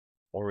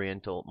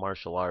Oriental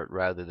martial art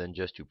rather than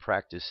just to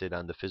practice it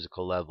on the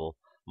physical level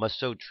must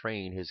so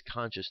train his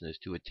consciousness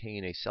to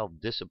attain a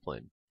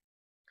self-discipline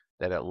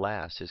that at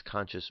last his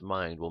conscious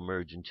mind will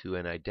merge into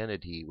an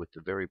identity with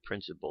the very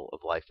principle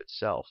of life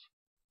itself."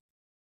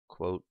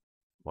 Quote,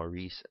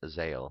 Maurice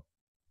Zale.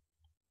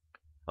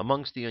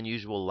 Amongst the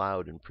unusual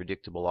loud and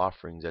predictable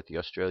offerings at the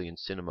Australian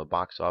cinema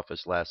box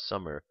office last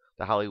summer,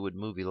 the Hollywood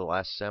movie The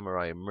Last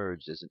Samurai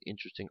emerged as an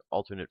interesting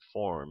alternate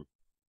form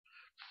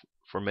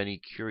for many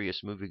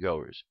curious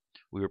moviegoers.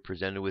 We were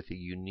presented with a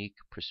unique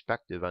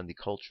perspective on the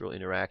cultural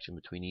interaction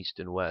between East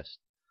and West.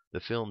 The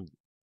film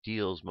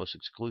deals most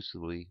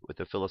exclusively with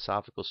the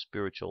philosophical,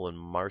 spiritual, and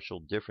martial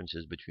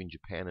differences between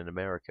Japan and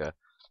America,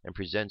 and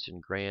presents in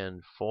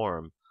grand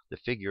form the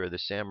figure of the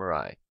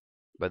samurai.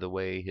 By the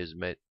way, his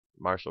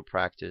martial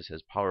practice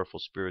has powerful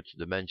spiritual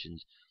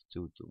dimensions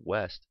to the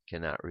West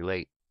cannot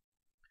relate.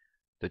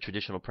 The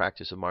traditional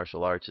practice of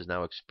martial arts is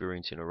now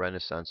experiencing a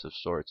renaissance of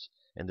sorts,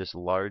 and this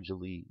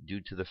largely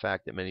due to the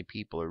fact that many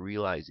people are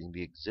realizing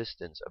the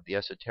existence of the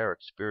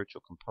esoteric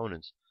spiritual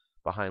components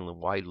behind the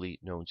widely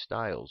known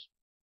styles.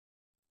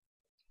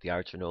 The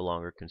arts are no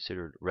longer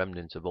considered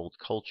remnants of old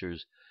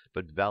cultures,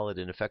 but valid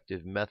and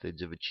effective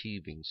methods of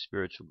achieving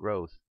spiritual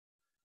growth.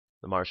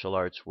 The martial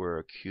arts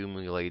were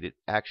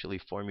actually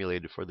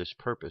formulated for this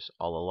purpose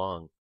all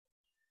along.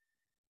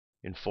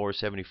 In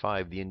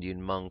 475, the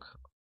Indian monk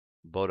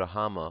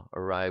Bodhidharma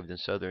arrived in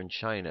southern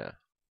China.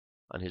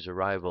 On his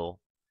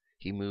arrival,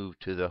 he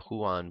moved to the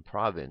Hunan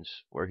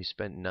province, where he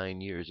spent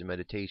 9 years in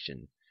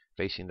meditation,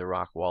 facing the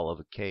rock wall of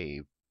a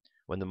cave.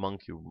 When the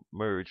monk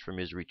emerged from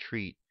his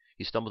retreat,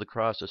 he stumbled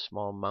across a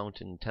small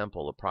mountain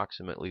temple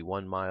approximately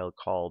 1 mile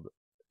called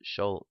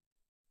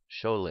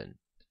Shaolin.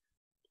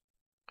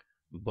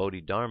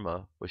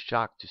 Bodhidharma was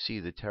shocked to see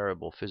the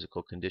terrible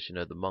physical condition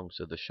of the monks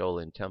of the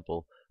Shaolin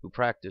temple, who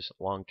practiced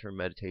long-term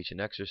meditation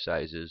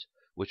exercises,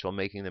 which, while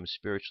making them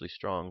spiritually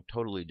strong,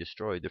 totally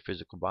destroyed their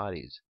physical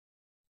bodies.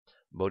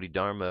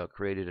 Bodhidharma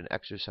created an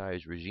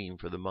exercise regime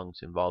for the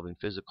monks involving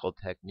physical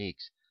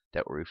techniques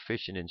that were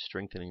efficient in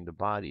strengthening the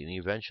body and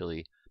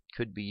eventually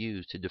could be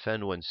used to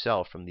defend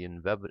oneself from the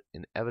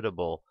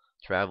inevitable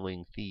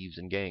traveling thieves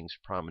and gangs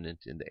prominent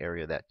in the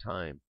area at that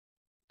time.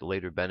 The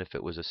later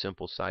benefit was a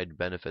simple side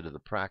benefit of the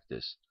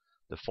practice.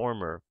 The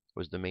former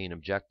was the main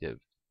objective.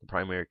 The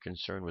primary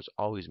concern was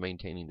always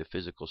maintaining the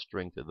physical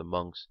strength of the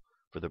monks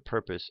for the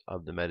purpose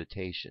of the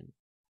meditation.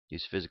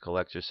 These physical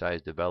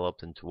exercises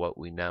developed into what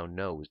we now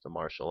know as the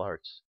martial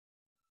arts.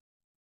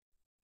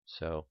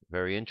 So,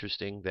 very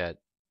interesting that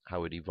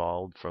how it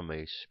evolved from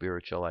a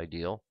spiritual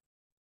ideal.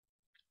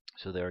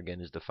 So there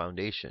again is the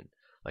foundation.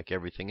 Like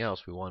everything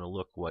else, we want to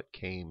look what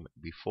came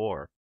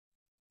before,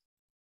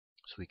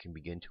 so we can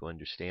begin to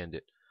understand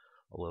it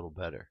a little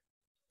better.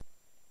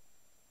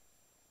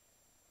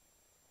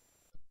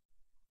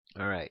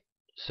 All right,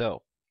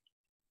 so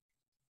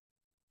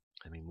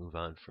let me move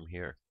on from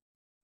here.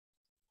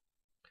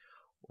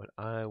 What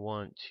I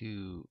want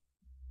to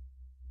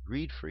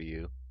read for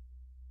you,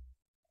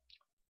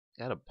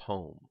 I got a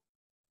poem.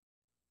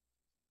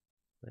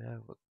 I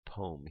have a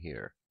poem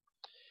here.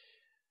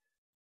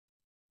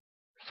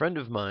 A friend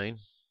of mine,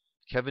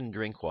 Kevin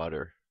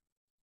Drinkwater,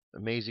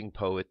 amazing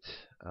poet.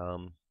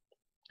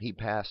 He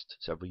passed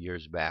several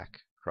years back,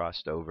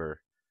 crossed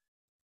over.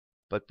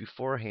 But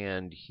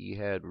beforehand, he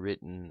had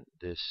written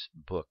this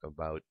book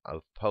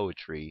of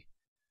poetry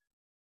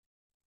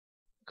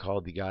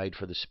called The Guide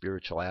for the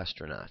Spiritual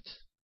Astronaut.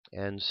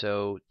 And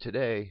so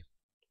today,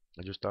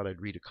 I just thought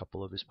I'd read a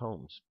couple of his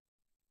poems.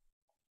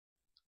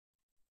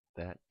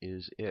 That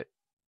is it.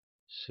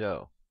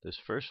 So, this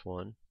first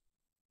one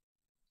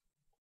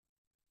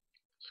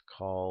is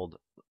called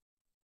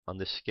On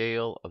the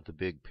Scale of the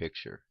Big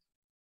Picture.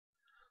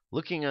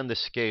 Looking on the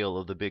scale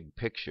of the big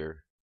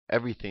picture,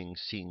 everything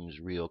seems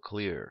real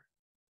clear.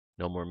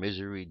 No more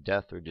misery,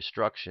 death, or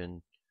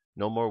destruction.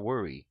 No more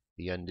worry,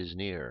 the end is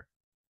near.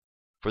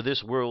 For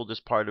this world is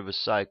part of a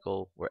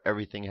cycle where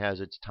everything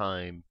has its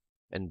time,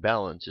 and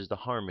balance is the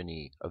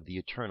harmony of the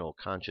eternal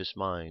conscious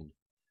mind.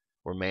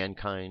 where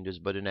mankind is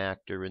but an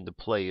actor in the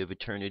play of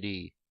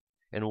eternity,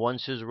 and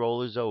once his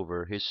role is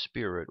over, his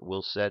spirit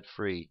will set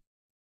free.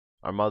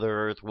 Our Mother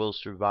Earth will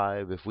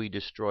survive if we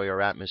destroy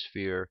our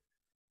atmosphere,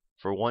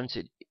 for once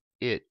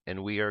it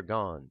and we are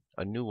gone,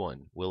 a new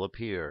one will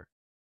appear.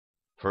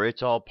 For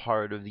it's all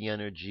part of the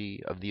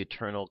energy of the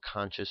eternal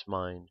conscious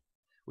mind,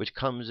 which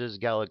comes as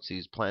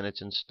galaxies,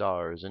 planets, and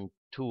stars, and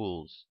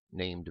tools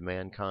named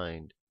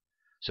mankind.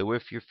 So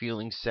if you're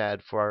feeling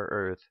sad for our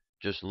Earth,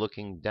 just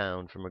looking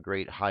down from a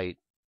great height,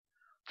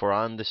 for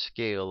on the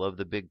scale of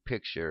the big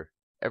picture,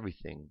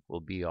 everything will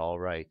be all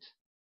right.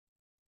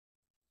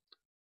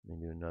 Let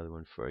me do another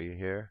one for you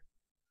here.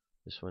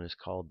 This one is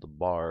called The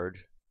Bard.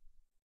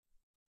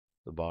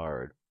 The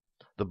Bard.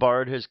 The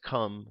Bard has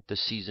come, the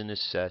season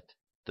is set,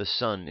 the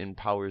sun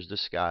empowers the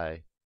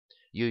sky.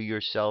 You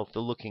yourself the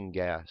looking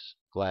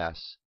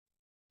glass,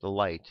 the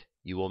light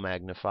you will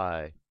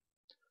magnify.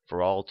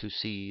 For all to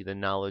see, the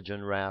knowledge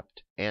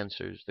unwrapped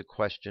answers the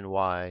question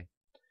why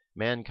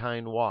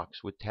mankind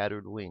walks with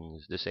tattered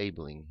wings,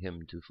 disabling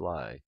him to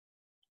fly.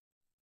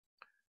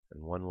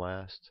 And one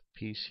last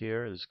piece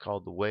here is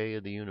called The Way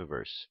of the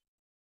Universe.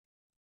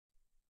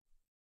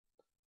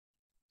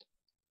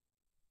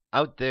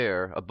 Out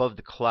there, above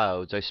the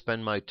clouds, I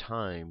spend my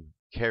time,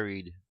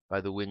 carried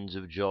by the winds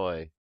of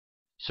joy,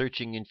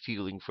 searching and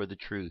feeling for the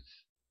truth.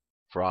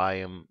 For I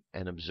am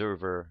an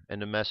observer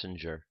and a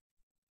messenger,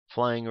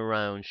 flying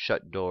around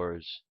shut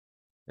doors,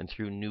 and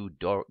through new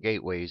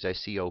gateways I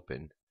see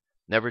open,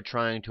 never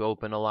trying to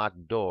open a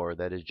locked door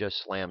that is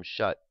just slammed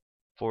shut,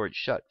 for it's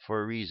shut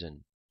for a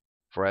reason.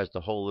 For as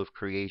the whole of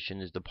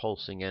creation is the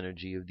pulsing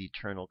energy of the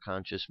eternal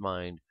conscious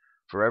mind,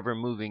 forever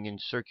moving in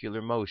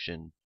circular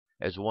motion,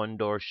 as one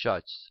door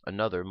shuts,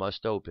 another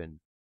must open,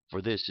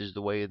 for this is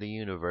the way of the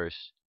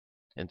universe,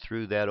 and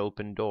through that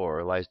open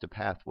door lies the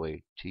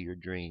pathway to your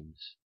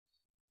dreams.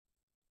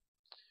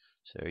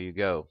 So there you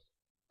go.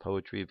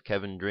 Poetry of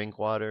Kevin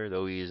Drinkwater.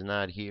 Though he is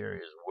not here,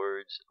 his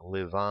words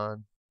live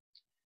on.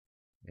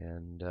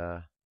 And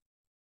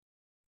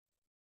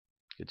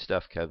good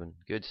stuff, Kevin.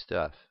 Good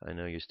stuff. I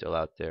know you're still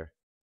out there.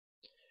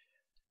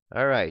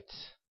 All right.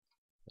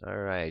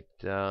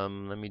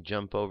 Let me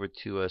jump over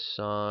to a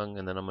song,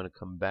 and then I'm going to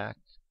come back.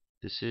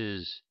 This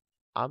is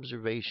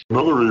Observation.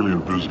 Another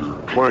alien visitor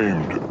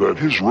claimed that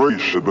his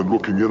race had been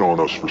looking in on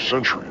us for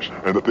centuries,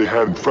 and that they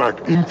had in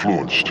fact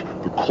influenced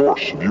the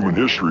course of human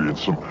history in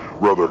some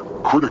rather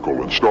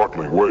critical and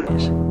startling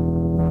ways.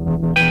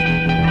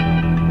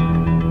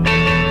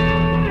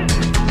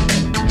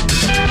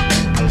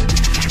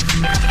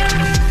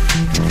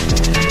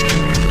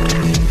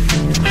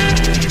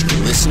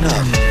 Listen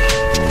up.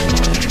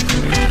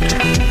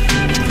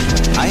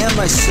 I am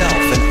myself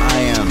and I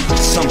am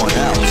someone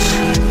else.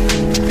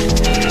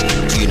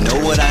 Do you know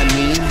what I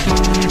mean?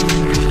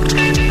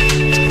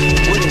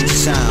 Wouldn't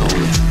sound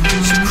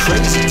so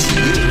crazy to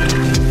you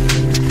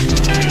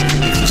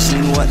if you've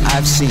seen what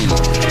I've seen.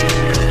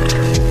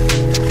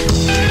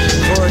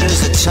 For it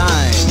is a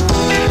time,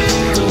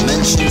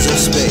 dimensions of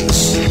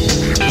space,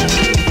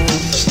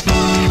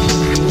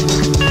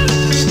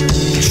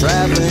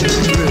 traveling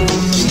through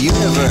the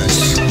universe,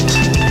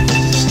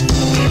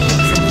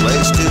 from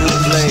place to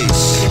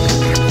place.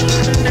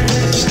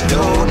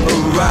 Don't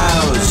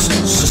arouse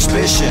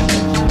suspicion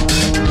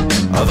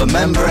of a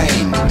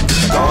membrane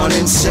gone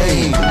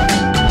insane.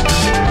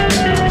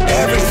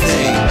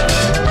 Everything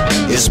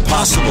is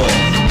possible,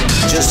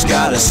 just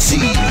gotta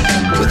see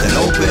with an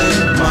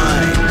open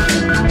mind.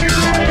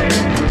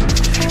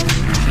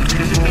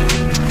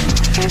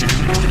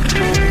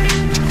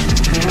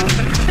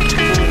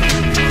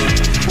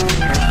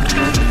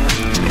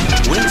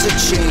 Winds of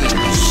change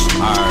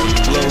are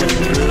blowing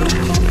through.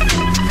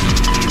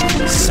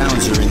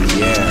 Sounds are in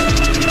the air.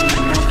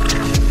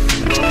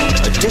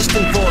 A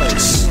distant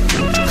voice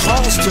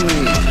calls to me.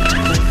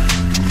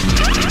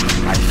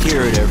 I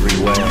hear it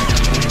everywhere.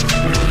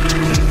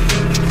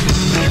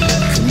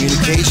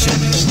 Communication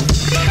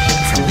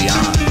from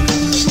beyond.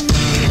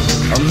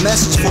 A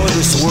message for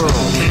this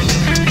world.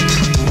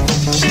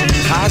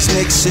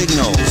 Cosmic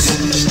signals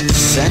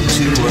sent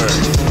to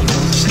Earth.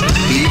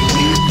 Beep,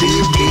 beep,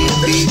 beep, beep,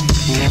 beep.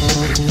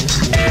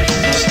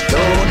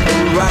 Don't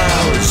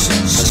arouse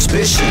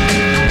suspicion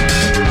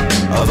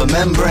of a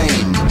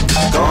membrane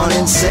gone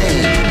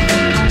insane.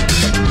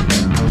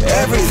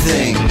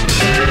 Everything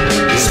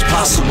is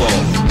possible,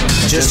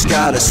 just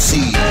gotta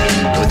see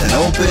with an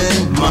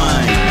open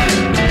mind.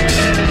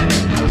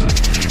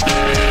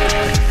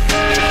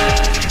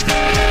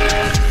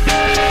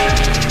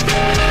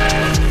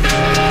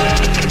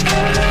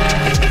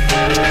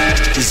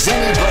 Is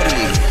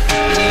anybody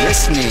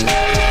listening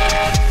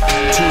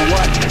to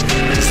what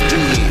is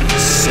being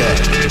said?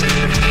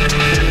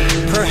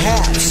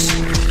 Perhaps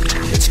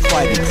it's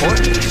quite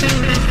important,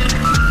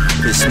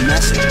 this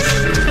message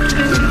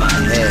in my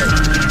head.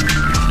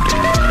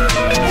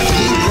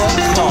 Heed the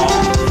call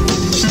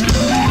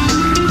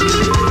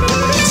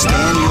and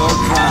stand your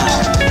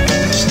ground.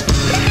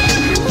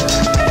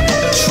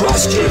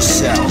 Trust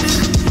yourself.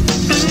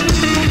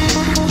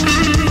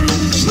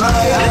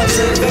 My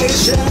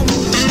observation,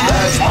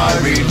 I Here's my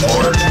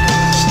report.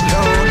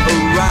 Don't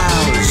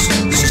arouse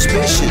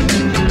suspicion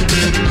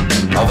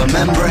of a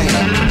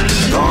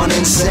membrane gone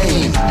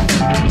insane.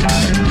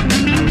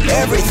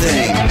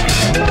 Everything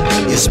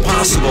is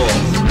possible.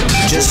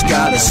 Just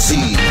gotta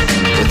see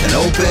with an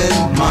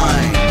open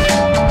mind.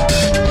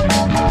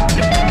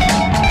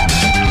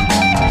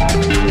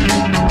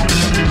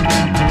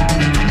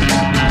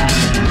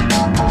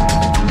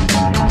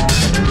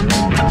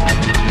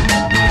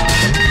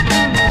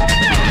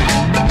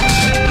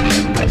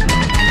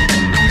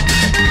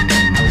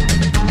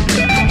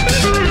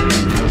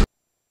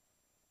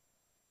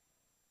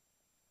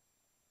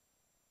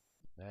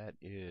 That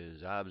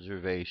is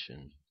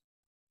Observation.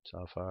 It's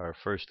off our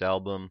first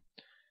album,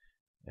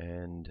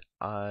 and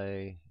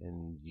I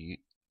and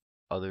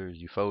others,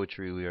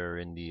 Poetry, we are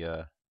in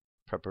the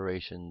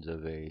preparations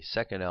of a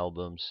second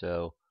album,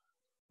 so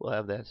we'll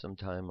have that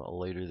sometime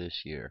later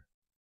this year.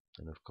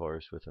 And of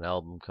course, with an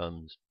album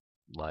comes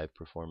live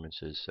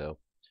performances, so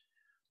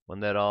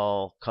when that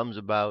all comes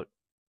about,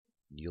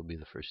 you'll be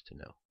the first to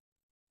know.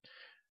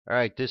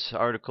 Alright, this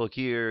article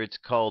here, it's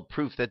called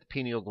Proof That the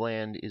Pineal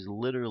Gland is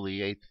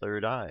Literally a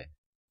Third Eye.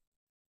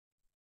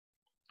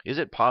 Is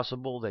it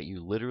possible that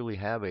you literally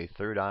have a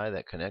third eye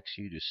that connects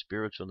you to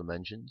spiritual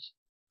dimensions?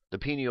 The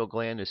pineal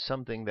gland is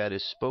something that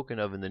is spoken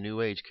of in the New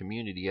Age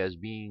community as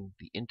being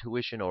the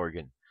intuition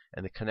organ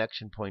and the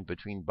connection point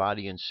between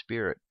body and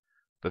spirit,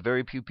 but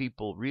very few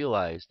people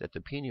realize that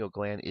the pineal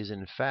gland is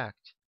in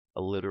fact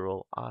a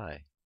literal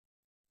eye.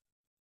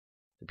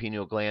 The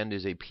pineal gland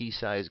is a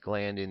pea-sized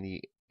gland in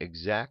the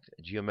exact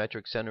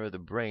geometric center of the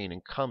brain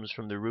and comes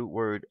from the root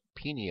word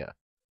pinea,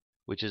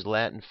 which is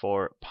Latin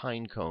for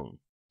pine cone.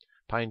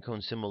 Pine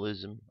cone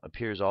symbolism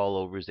appears all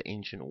over the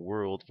ancient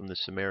world, from the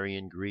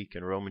Sumerian, Greek,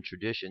 and Roman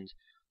traditions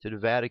to the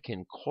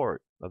Vatican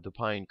court of the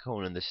pine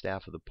cone and the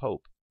staff of the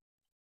Pope.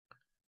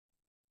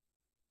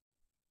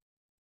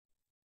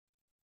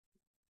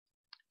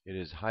 It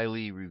is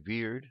highly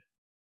revered.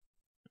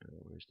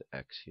 Where's the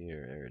X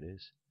here? There it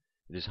is.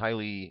 It is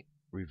highly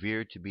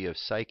revered to be of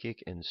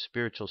psychic and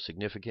spiritual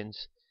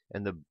significance,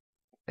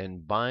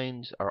 and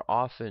binds are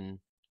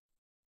often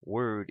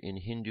word in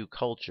Hindu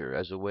culture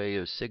as a way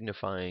of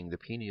signifying the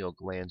pineal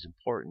gland's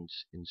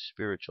importance in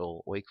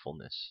spiritual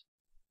wakefulness.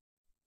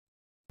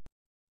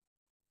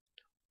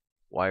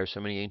 Why are so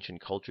many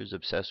ancient cultures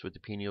obsessed with the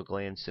pineal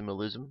gland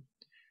symbolism?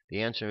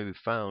 The answer may be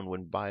found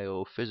when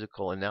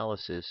biophysical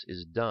analysis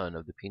is done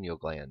of the pineal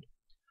gland.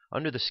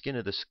 Under the skin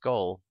of the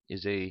skull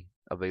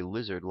of a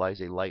lizard lies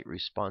a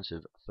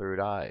light-responsive third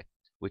eye,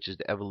 which is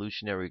the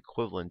evolutionary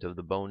equivalent of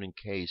the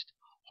bone-encased,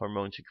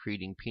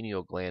 hormone-secreting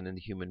pineal gland in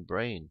the human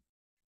brain.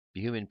 The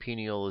human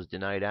pineal is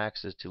denied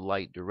access to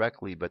light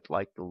directly, but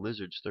like the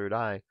lizard's third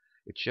eye,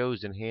 it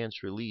shows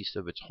enhanced release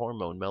of its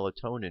hormone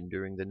melatonin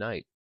during the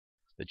night.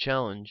 The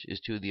challenge is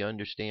to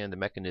understand the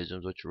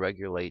mechanisms which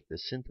regulate the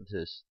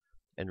synthesis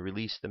and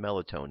release the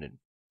melatonin.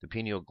 The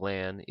pineal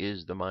gland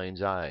is the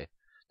mind's eye.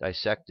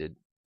 Dissected,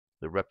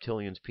 the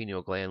reptilian's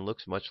pineal gland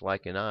looks much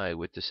like an eye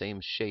with the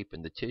same shape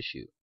in the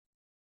tissue.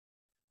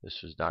 This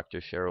was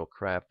Dr. Cheryl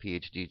Kraft,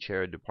 Ph.D.,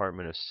 Chair of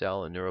Department of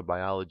Cell and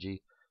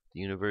Neurobiology, the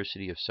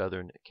University of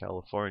Southern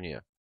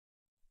California.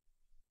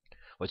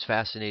 What's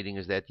fascinating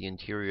is that the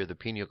interior of the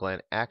pineal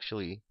gland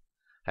actually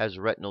has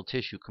retinal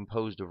tissue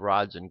composed of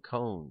rods and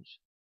cones,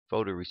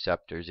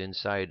 photoreceptors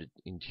inside its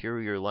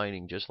interior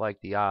lining just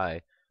like the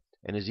eye,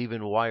 and is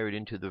even wired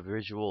into the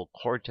visual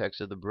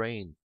cortex of the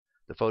brain.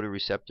 The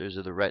photoreceptors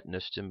of the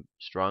retina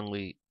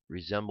strongly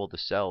resemble the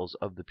cells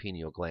of the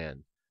pineal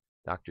gland.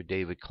 Dr.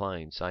 David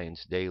Klein,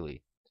 Science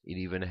Daily. It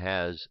even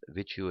has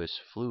vitreous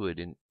fluid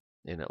in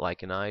it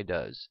like an eye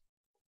does.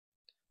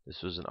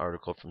 This was an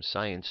article from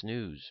Science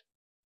News.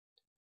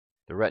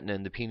 The retina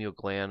and the pineal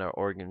gland are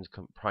organs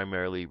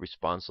primarily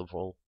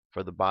responsible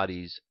for the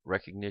body's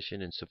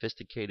recognition and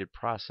sophisticated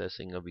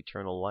processing of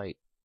external light.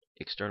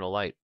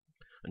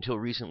 Until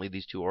recently,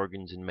 these two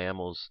organs in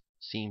mammals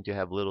seemed to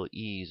have little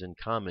ease in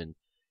common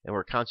and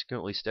were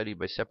consequently studied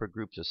by separate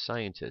groups of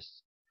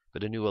scientists.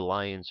 But a new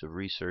alliance of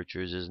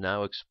researchers is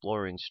now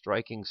exploring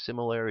striking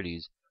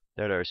similarities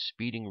that are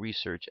speeding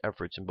research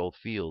efforts in both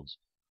fields.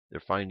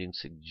 Their findings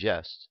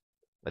suggest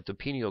that the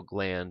pineal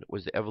gland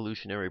was the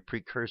evolutionary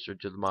precursor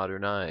to the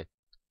modern eye.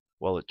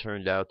 Well, it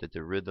turned out that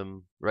the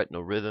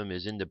retinal rhythm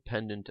is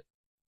independent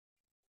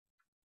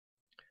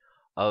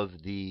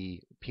of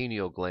the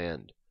pineal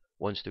gland.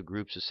 Once the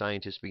groups of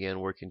scientists began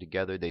working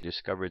together, they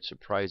discovered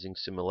surprising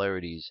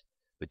similarities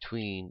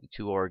between the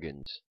two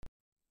organs,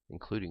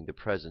 including the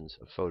presence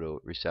of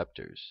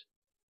photoreceptors.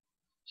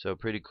 So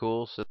pretty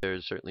cool. So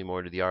there's certainly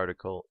more to the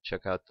article.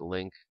 Check out the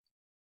link,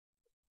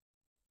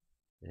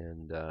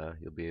 and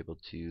you'll be able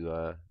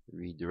to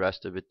read the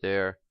rest of it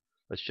there.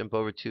 Let's jump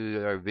over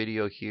to our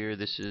video here.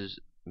 This is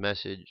a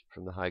message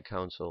from the High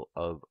Council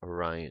of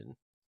Orion.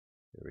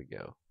 There we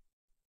go.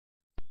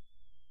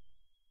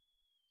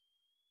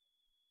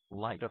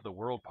 Light of the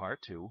World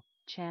Part 2.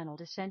 Channeled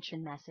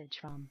Ascension message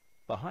from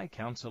the High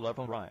Council of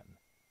Orion.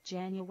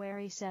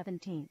 January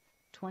 17,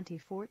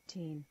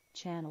 2014.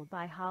 Channeled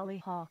by Holly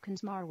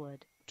Hawkins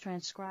Marwood.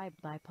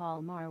 Transcribed by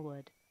Paul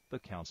Marwood. The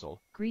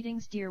Council.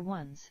 Greetings, dear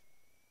ones.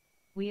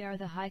 We are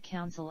the High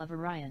Council of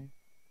Orion.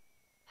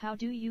 How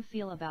do you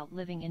feel about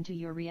living into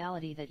your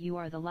reality that you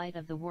are the light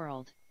of the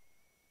world?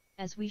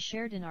 As we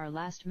shared in our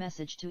last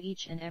message to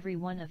each and every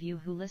one of you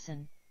who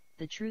listen,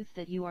 the truth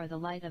that you are the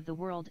light of the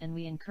world, and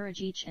we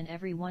encourage each and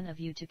every one of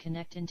you to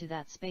connect into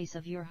that space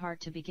of your heart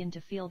to begin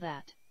to feel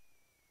that.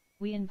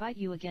 We invite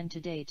you again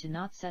today to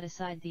not set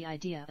aside the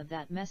idea of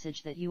that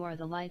message that you are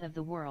the light of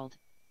the world,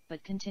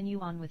 but continue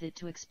on with it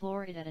to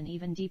explore it at an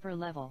even deeper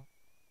level.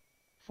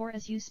 For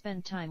as you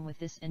spend time with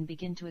this and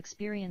begin to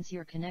experience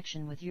your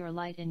connection with your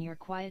light in your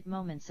quiet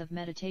moments of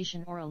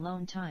meditation or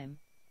alone time,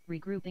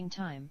 regrouping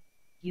time,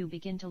 you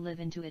begin to live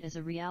into it as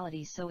a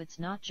reality, so it's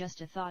not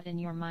just a thought in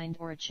your mind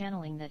or a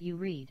channeling that you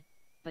read,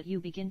 but you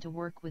begin to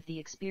work with the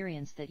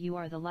experience that you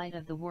are the light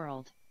of the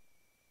world.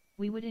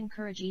 We would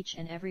encourage each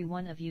and every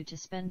one of you to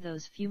spend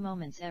those few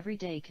moments every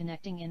day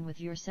connecting in with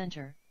your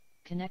center,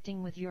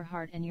 connecting with your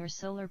heart and your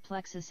solar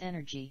plexus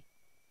energy.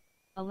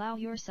 Allow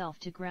yourself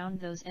to ground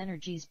those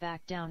energies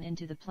back down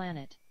into the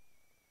planet.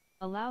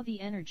 Allow the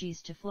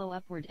energies to flow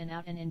upward and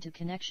out and into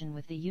connection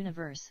with the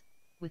universe,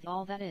 with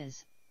all that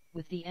is,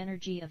 with the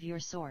energy of your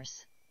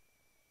source.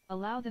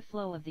 Allow the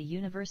flow of the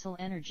universal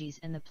energies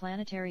and the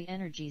planetary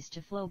energies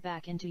to flow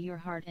back into your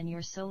heart and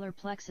your solar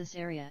plexus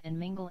area and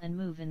mingle and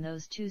move in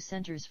those two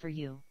centers for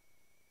you.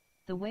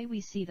 The way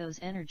we see those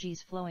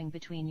energies flowing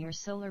between your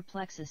solar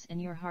plexus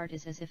and your heart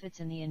is as if it's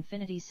in the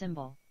infinity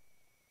symbol.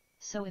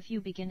 So if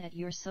you begin at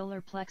your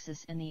solar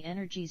plexus and the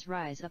energies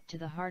rise up to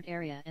the heart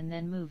area and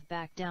then move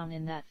back down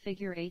in that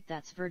figure 8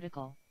 that's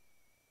vertical.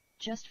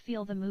 Just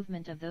feel the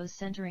movement of those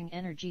centering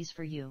energies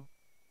for you.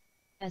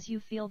 As you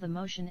feel the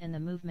motion and the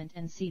movement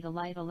and see the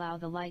light, allow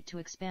the light to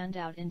expand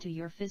out into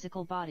your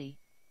physical body.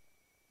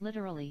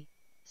 Literally,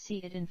 see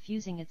it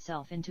infusing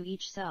itself into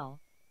each cell,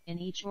 in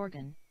each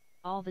organ,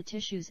 all the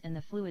tissues and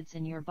the fluids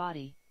in your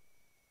body.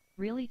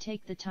 Really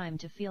take the time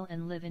to feel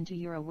and live into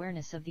your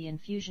awareness of the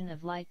infusion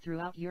of light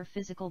throughout your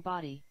physical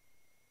body.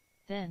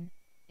 Then,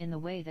 in the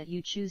way that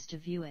you choose to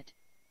view it,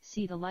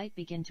 see the light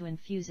begin to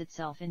infuse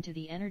itself into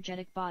the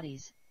energetic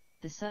bodies,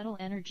 the subtle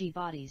energy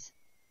bodies,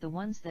 the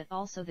ones that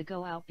also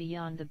go out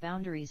beyond the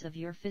boundaries of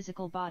your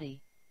physical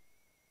body.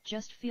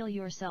 Just feel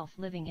yourself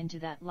living into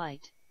that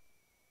light.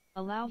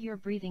 Allow your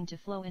breathing to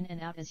flow in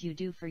and out as you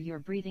do, for your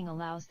breathing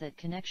allows that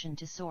connection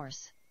to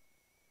source.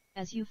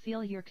 As you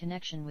feel your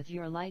connection with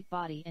your light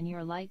body and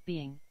your light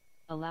being,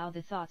 allow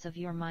the thoughts of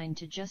your mind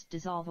to just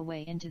dissolve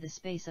away into the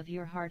space of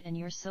your heart and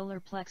your solar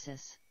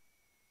plexus.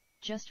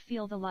 Just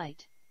feel the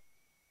light.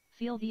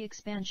 Feel the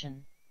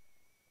expansion.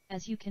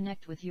 As you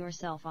connect with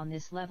yourself on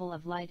this level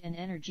of light and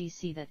energy,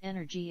 see that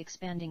energy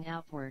expanding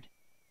outward.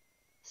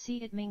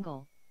 See it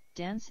mingle,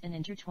 dance and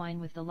intertwine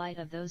with the light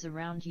of those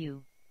around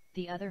you,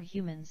 the other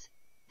humans,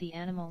 the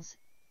animals,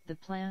 the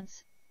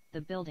plants,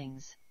 the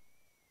buildings.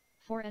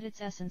 For at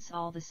its essence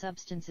all the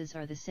substances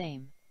are the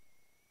same.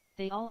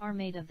 They all are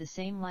made of the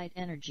same light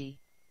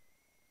energy.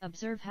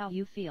 Observe how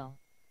you feel.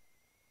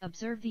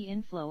 Observe the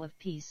inflow of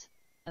peace,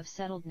 of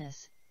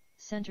settledness,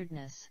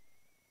 centeredness.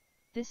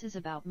 This is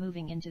about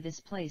moving into this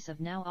place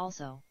of now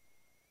also.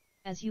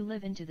 As you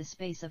live into the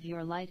space of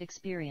your light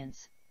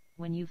experience,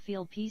 when you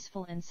feel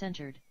peaceful and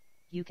centered,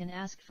 you can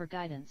ask for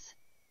guidance.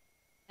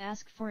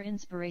 Ask for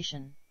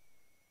inspiration.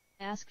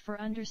 Ask for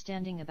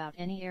understanding about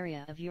any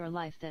area of your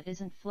life that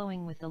isn't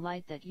flowing with the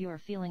light that you are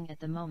feeling at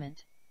the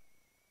moment.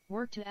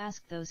 Work to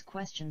ask those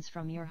questions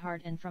from your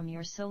heart and from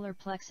your solar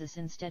plexus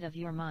instead of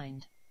your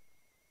mind.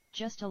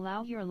 Just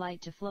allow your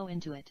light to flow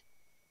into it.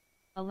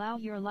 Allow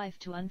your life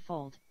to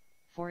unfold,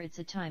 for it's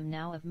a time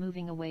now of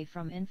moving away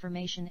from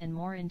information and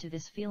more into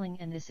this feeling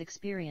and this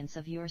experience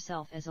of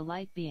yourself as a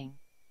light being.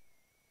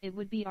 It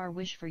would be our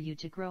wish for you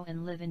to grow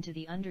and live into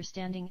the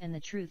understanding and the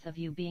truth of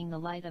you being the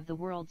light of the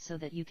world, so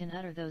that you can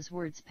utter those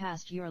words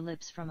past your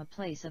lips from a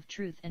place of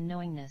truth and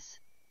knowingness.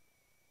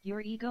 Your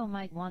ego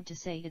might want to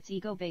say it's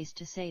ego-based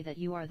to say that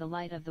you are the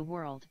light of the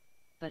world,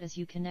 but as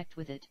you connect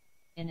with it,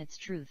 in its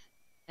truth,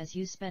 as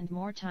you spend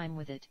more time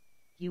with it,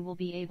 you will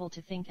be able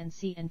to think and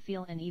see and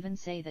feel and even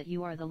say that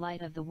you are the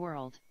light of the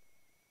world.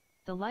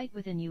 The light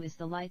within you is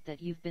the light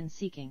that you've been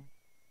seeking.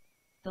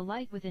 The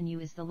light within you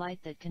is the light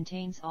that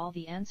contains all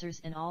the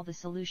answers and all the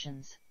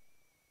solutions.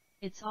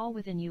 It's all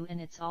within you and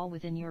it's all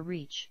within your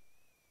reach.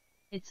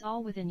 It's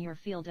all within your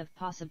field of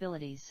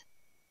possibilities.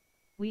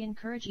 We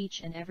encourage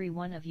each and every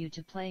one of you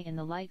to play in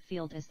the light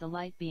field as the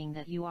light being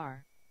that you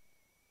are.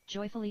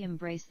 Joyfully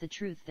embrace the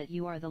truth that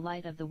you are the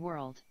light of the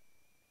world.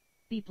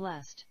 Be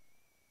blessed.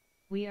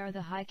 We are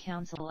the High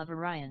Council of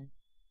Orion.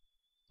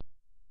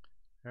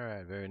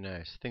 Alright, very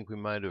nice. I think we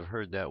might have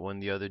heard that one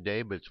the other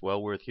day, but it's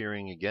well worth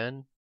hearing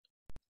again.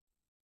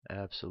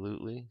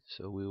 Absolutely.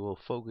 So we will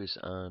focus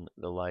on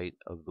the light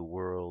of the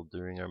world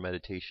during our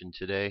meditation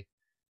today.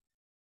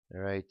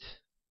 Alright.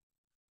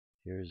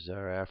 Here's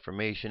our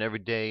affirmation. Every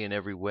day in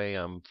every way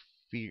I'm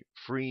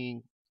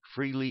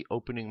freely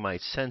opening my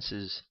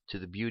senses to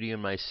the beauty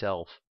in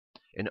myself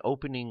and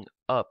opening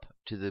up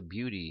to the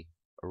beauty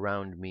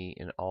around me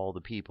and all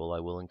the people I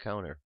will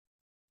encounter.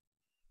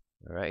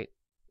 Alright,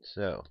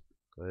 so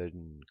go ahead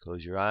and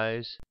close your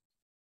eyes.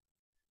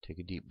 Take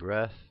a deep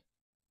breath.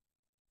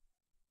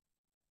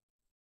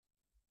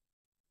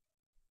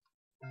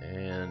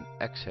 And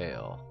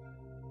exhale.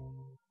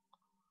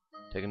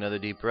 Take another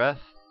deep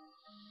breath.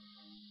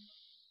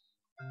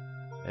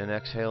 And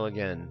exhale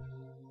again.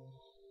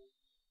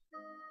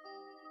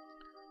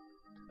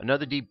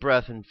 Another deep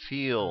breath and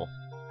feel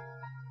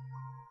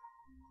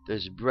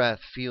this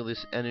breath, feel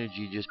this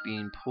energy just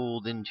being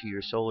pulled into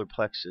your solar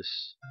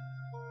plexus.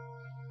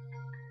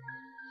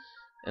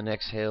 And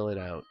exhale it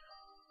out.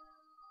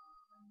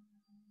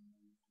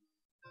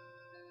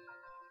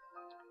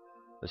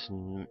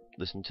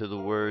 Listen to the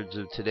words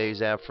of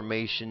today's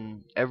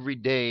affirmation. Every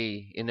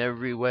day, in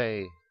every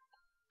way,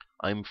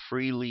 I'm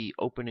freely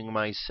opening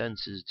my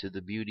senses to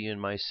the beauty in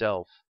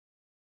myself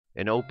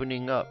and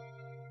opening up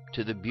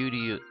to the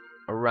beauty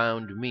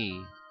around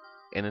me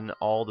and in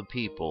all the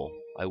people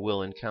I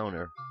will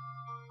encounter.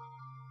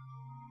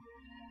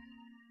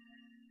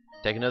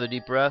 Take another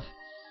deep breath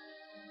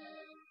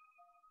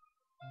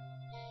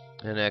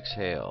and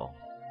exhale.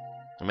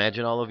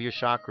 Imagine all of your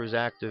chakras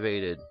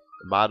activated.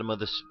 The bottom of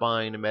the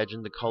spine,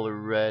 imagine the color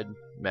red.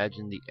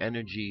 Imagine the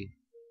energy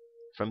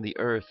from the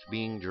earth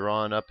being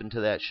drawn up into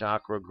that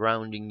chakra,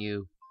 grounding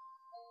you,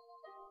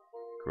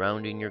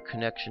 grounding your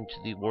connection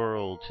to the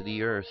world, to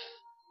the earth.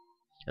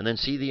 And then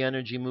see the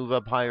energy move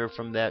up higher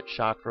from that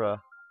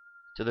chakra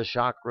to the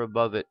chakra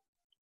above it,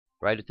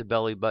 right at the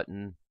belly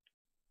button,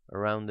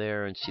 around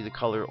there, and see the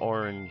color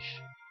orange.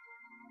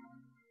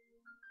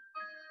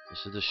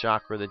 This is the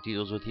chakra that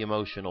deals with the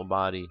emotional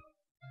body.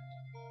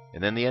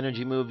 And then the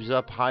energy moves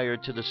up higher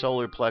to the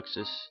solar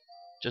plexus,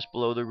 just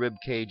below the rib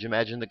cage.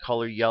 Imagine the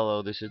color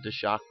yellow. This is the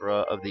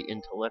chakra of the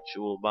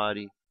intellectual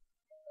body.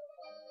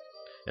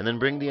 And then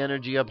bring the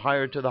energy up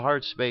higher to the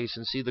heart space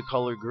and see the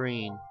color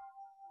green.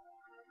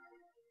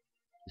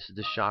 This is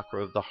the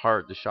chakra of the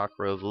heart, the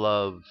chakra of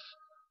love.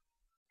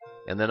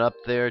 And then up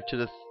there to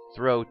the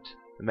throat,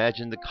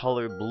 imagine the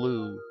color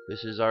blue.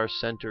 This is our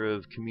center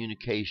of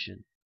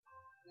communication.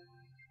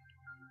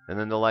 And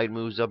then the light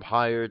moves up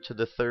higher to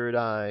the third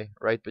eye,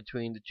 right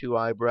between the two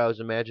eyebrows.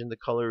 Imagine the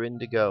color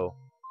indigo.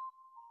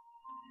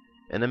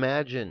 And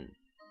imagine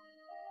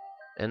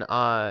an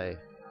eye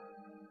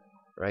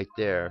right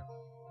there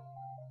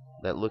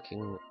that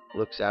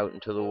looks out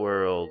into the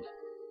world.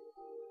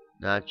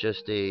 Not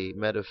just a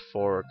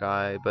metaphoric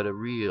eye, but a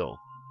real,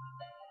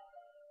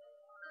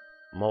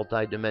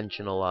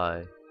 multi-dimensional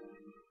eye.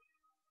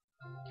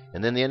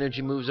 And then the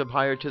energy moves up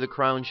higher to the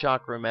crown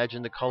chakra.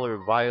 Imagine the color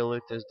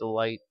violet as the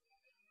light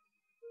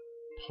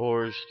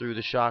pours through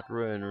the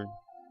chakra and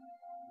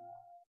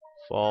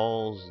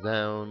falls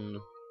down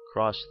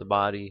across the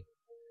body.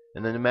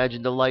 And then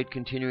imagine the light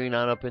continuing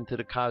on up into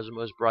the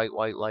cosmos, bright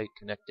white light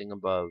connecting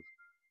above.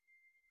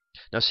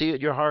 Now see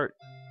at your heart.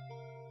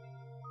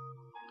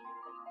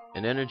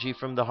 An energy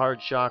from the heart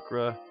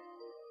chakra,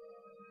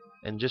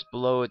 and just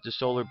below it the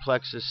solar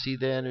plexus. See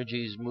the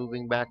energies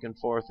moving back and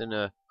forth in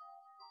a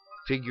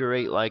figure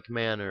 8-like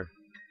manner,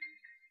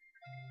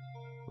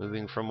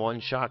 moving from one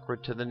chakra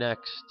to the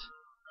next,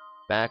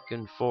 back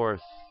and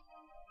forth,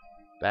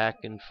 back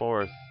and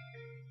forth.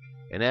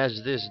 And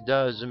as this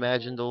does,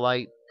 imagine the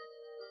light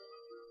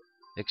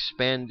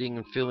expanding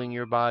and filling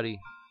your body,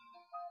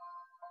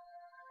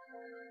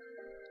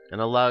 and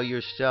allow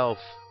yourself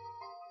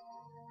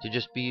to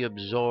just be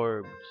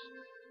absorbed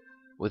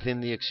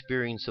within the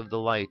experience of the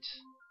light.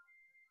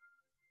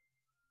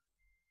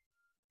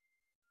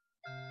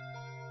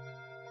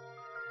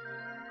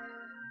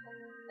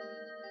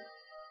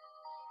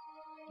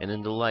 And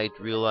in the light,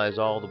 realize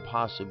all the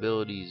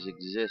possibilities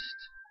exist.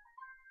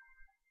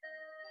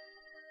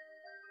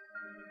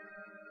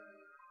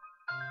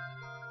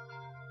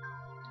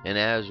 And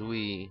as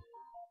we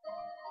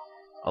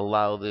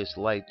allow this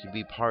light to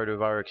be part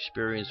of our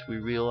experience, we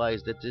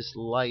realize that this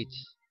light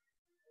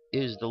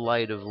is the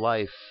light of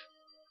life,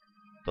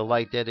 the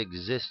light that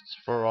exists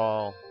for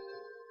all,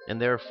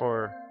 and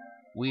therefore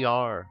we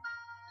are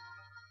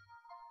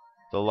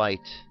the light.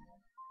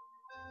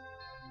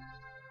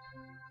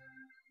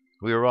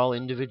 We are all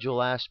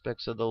individual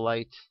aspects of the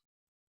light,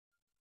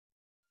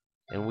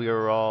 and we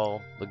are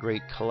all the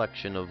great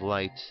collection of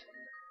light.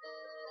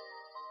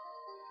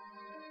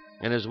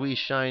 And as we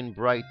shine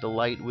bright the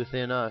light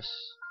within us,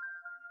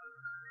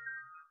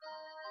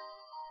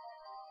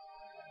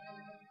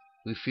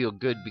 we feel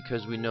good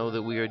because we know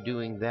that we are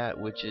doing that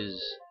which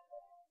is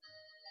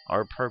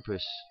our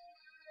purpose.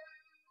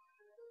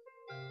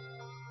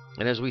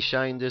 And as we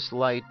shine this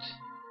light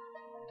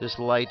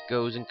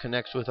goes and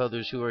connects with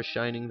others who are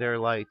shining their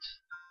light.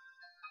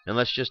 And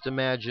let's just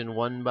imagine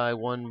one by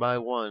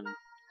one,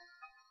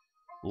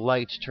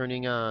 lights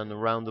turning on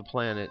around the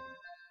planet.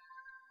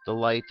 The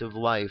light of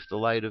life, the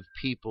light of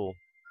people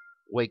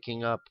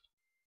waking up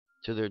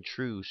to their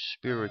true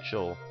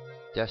spiritual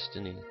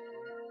destiny.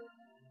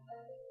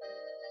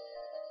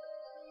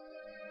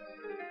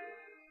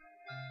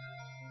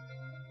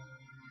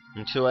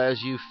 And so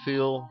as you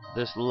feel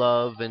this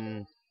love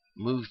and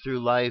move through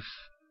life,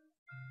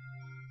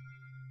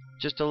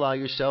 just allow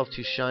yourself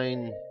to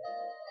shine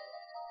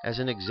as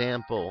an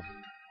example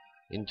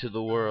into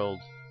the world,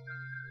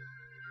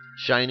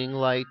 shining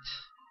light,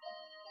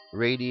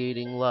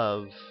 radiating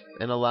love,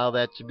 and allow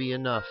that to be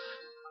enough.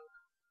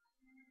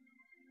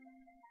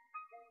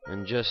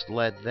 And just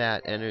let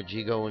that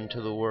energy go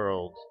into the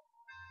world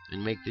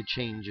and make the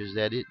changes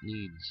that it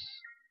needs,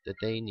 that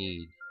they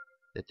need,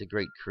 that the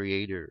great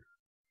Creator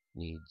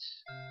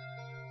needs.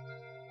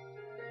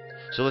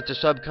 So let the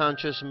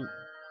subconscious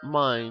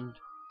mind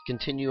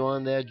continue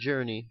on that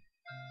journey.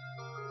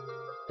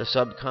 The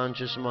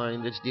subconscious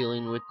mind that's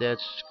dealing with that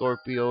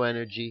Scorpio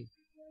energy,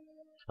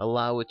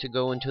 allow it to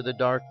go into the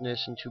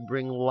darkness and to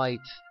bring light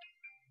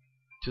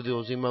to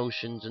those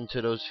emotions and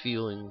to those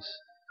feelings,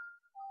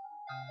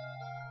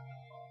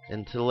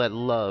 and to let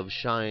love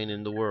shine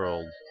in the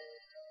world.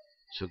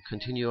 So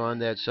continue on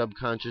that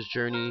subconscious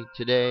journey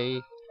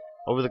today,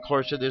 over the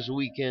course of this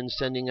weekend,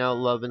 sending out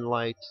love and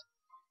light.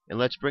 And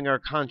let's bring our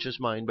conscious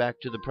mind back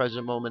to the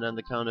present moment on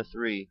the count of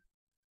 3.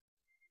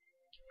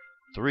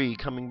 3,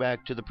 coming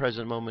back to the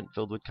present moment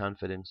filled with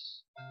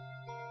confidence.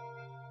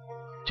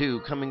 2,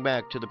 coming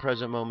back to the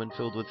present moment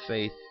filled with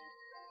faith.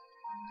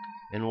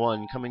 And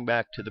 1, coming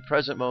back to the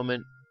present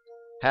moment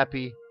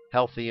happy,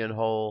 healthy, and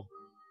whole.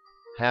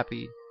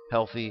 Happy,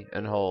 healthy,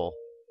 and whole.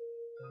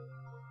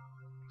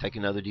 Take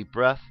another deep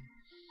breath.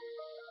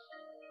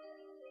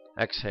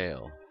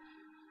 Exhale.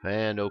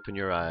 And open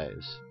your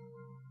eyes.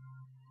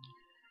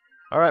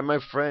 Alright, my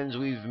friends,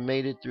 we've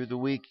made it through the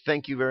week.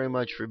 Thank you very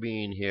much for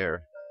being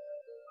here.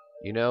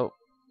 You know,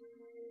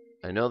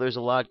 I know there's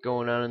a lot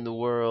going on in the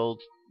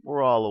world.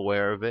 We're all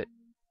aware of it.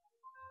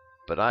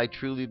 But I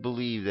truly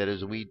believe that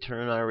as we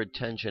turn our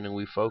attention and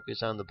we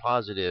focus on the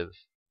positive,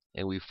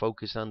 and we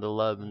focus on the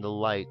love and the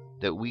light,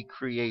 that we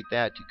create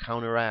that to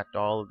counteract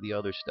all of the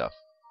other stuff.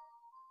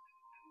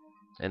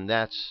 And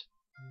that's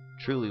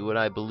truly what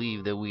I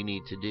believe that we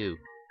need to do.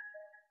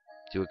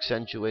 To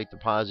accentuate the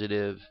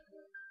positive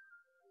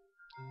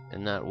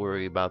and not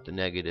worry about the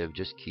negative.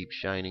 Just keep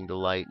shining the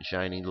light and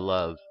shining the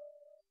love.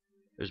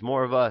 There's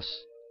more of us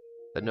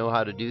that know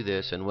how to do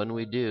this, and when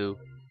we do,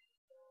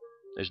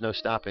 there's no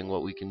stopping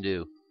what we can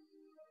do.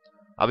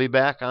 I'll be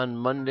back on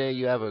Monday.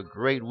 You have a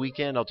great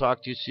weekend. I'll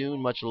talk to you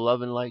soon. Much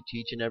love and light to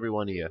each and every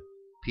one of you.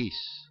 Peace.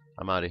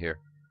 I'm out of here.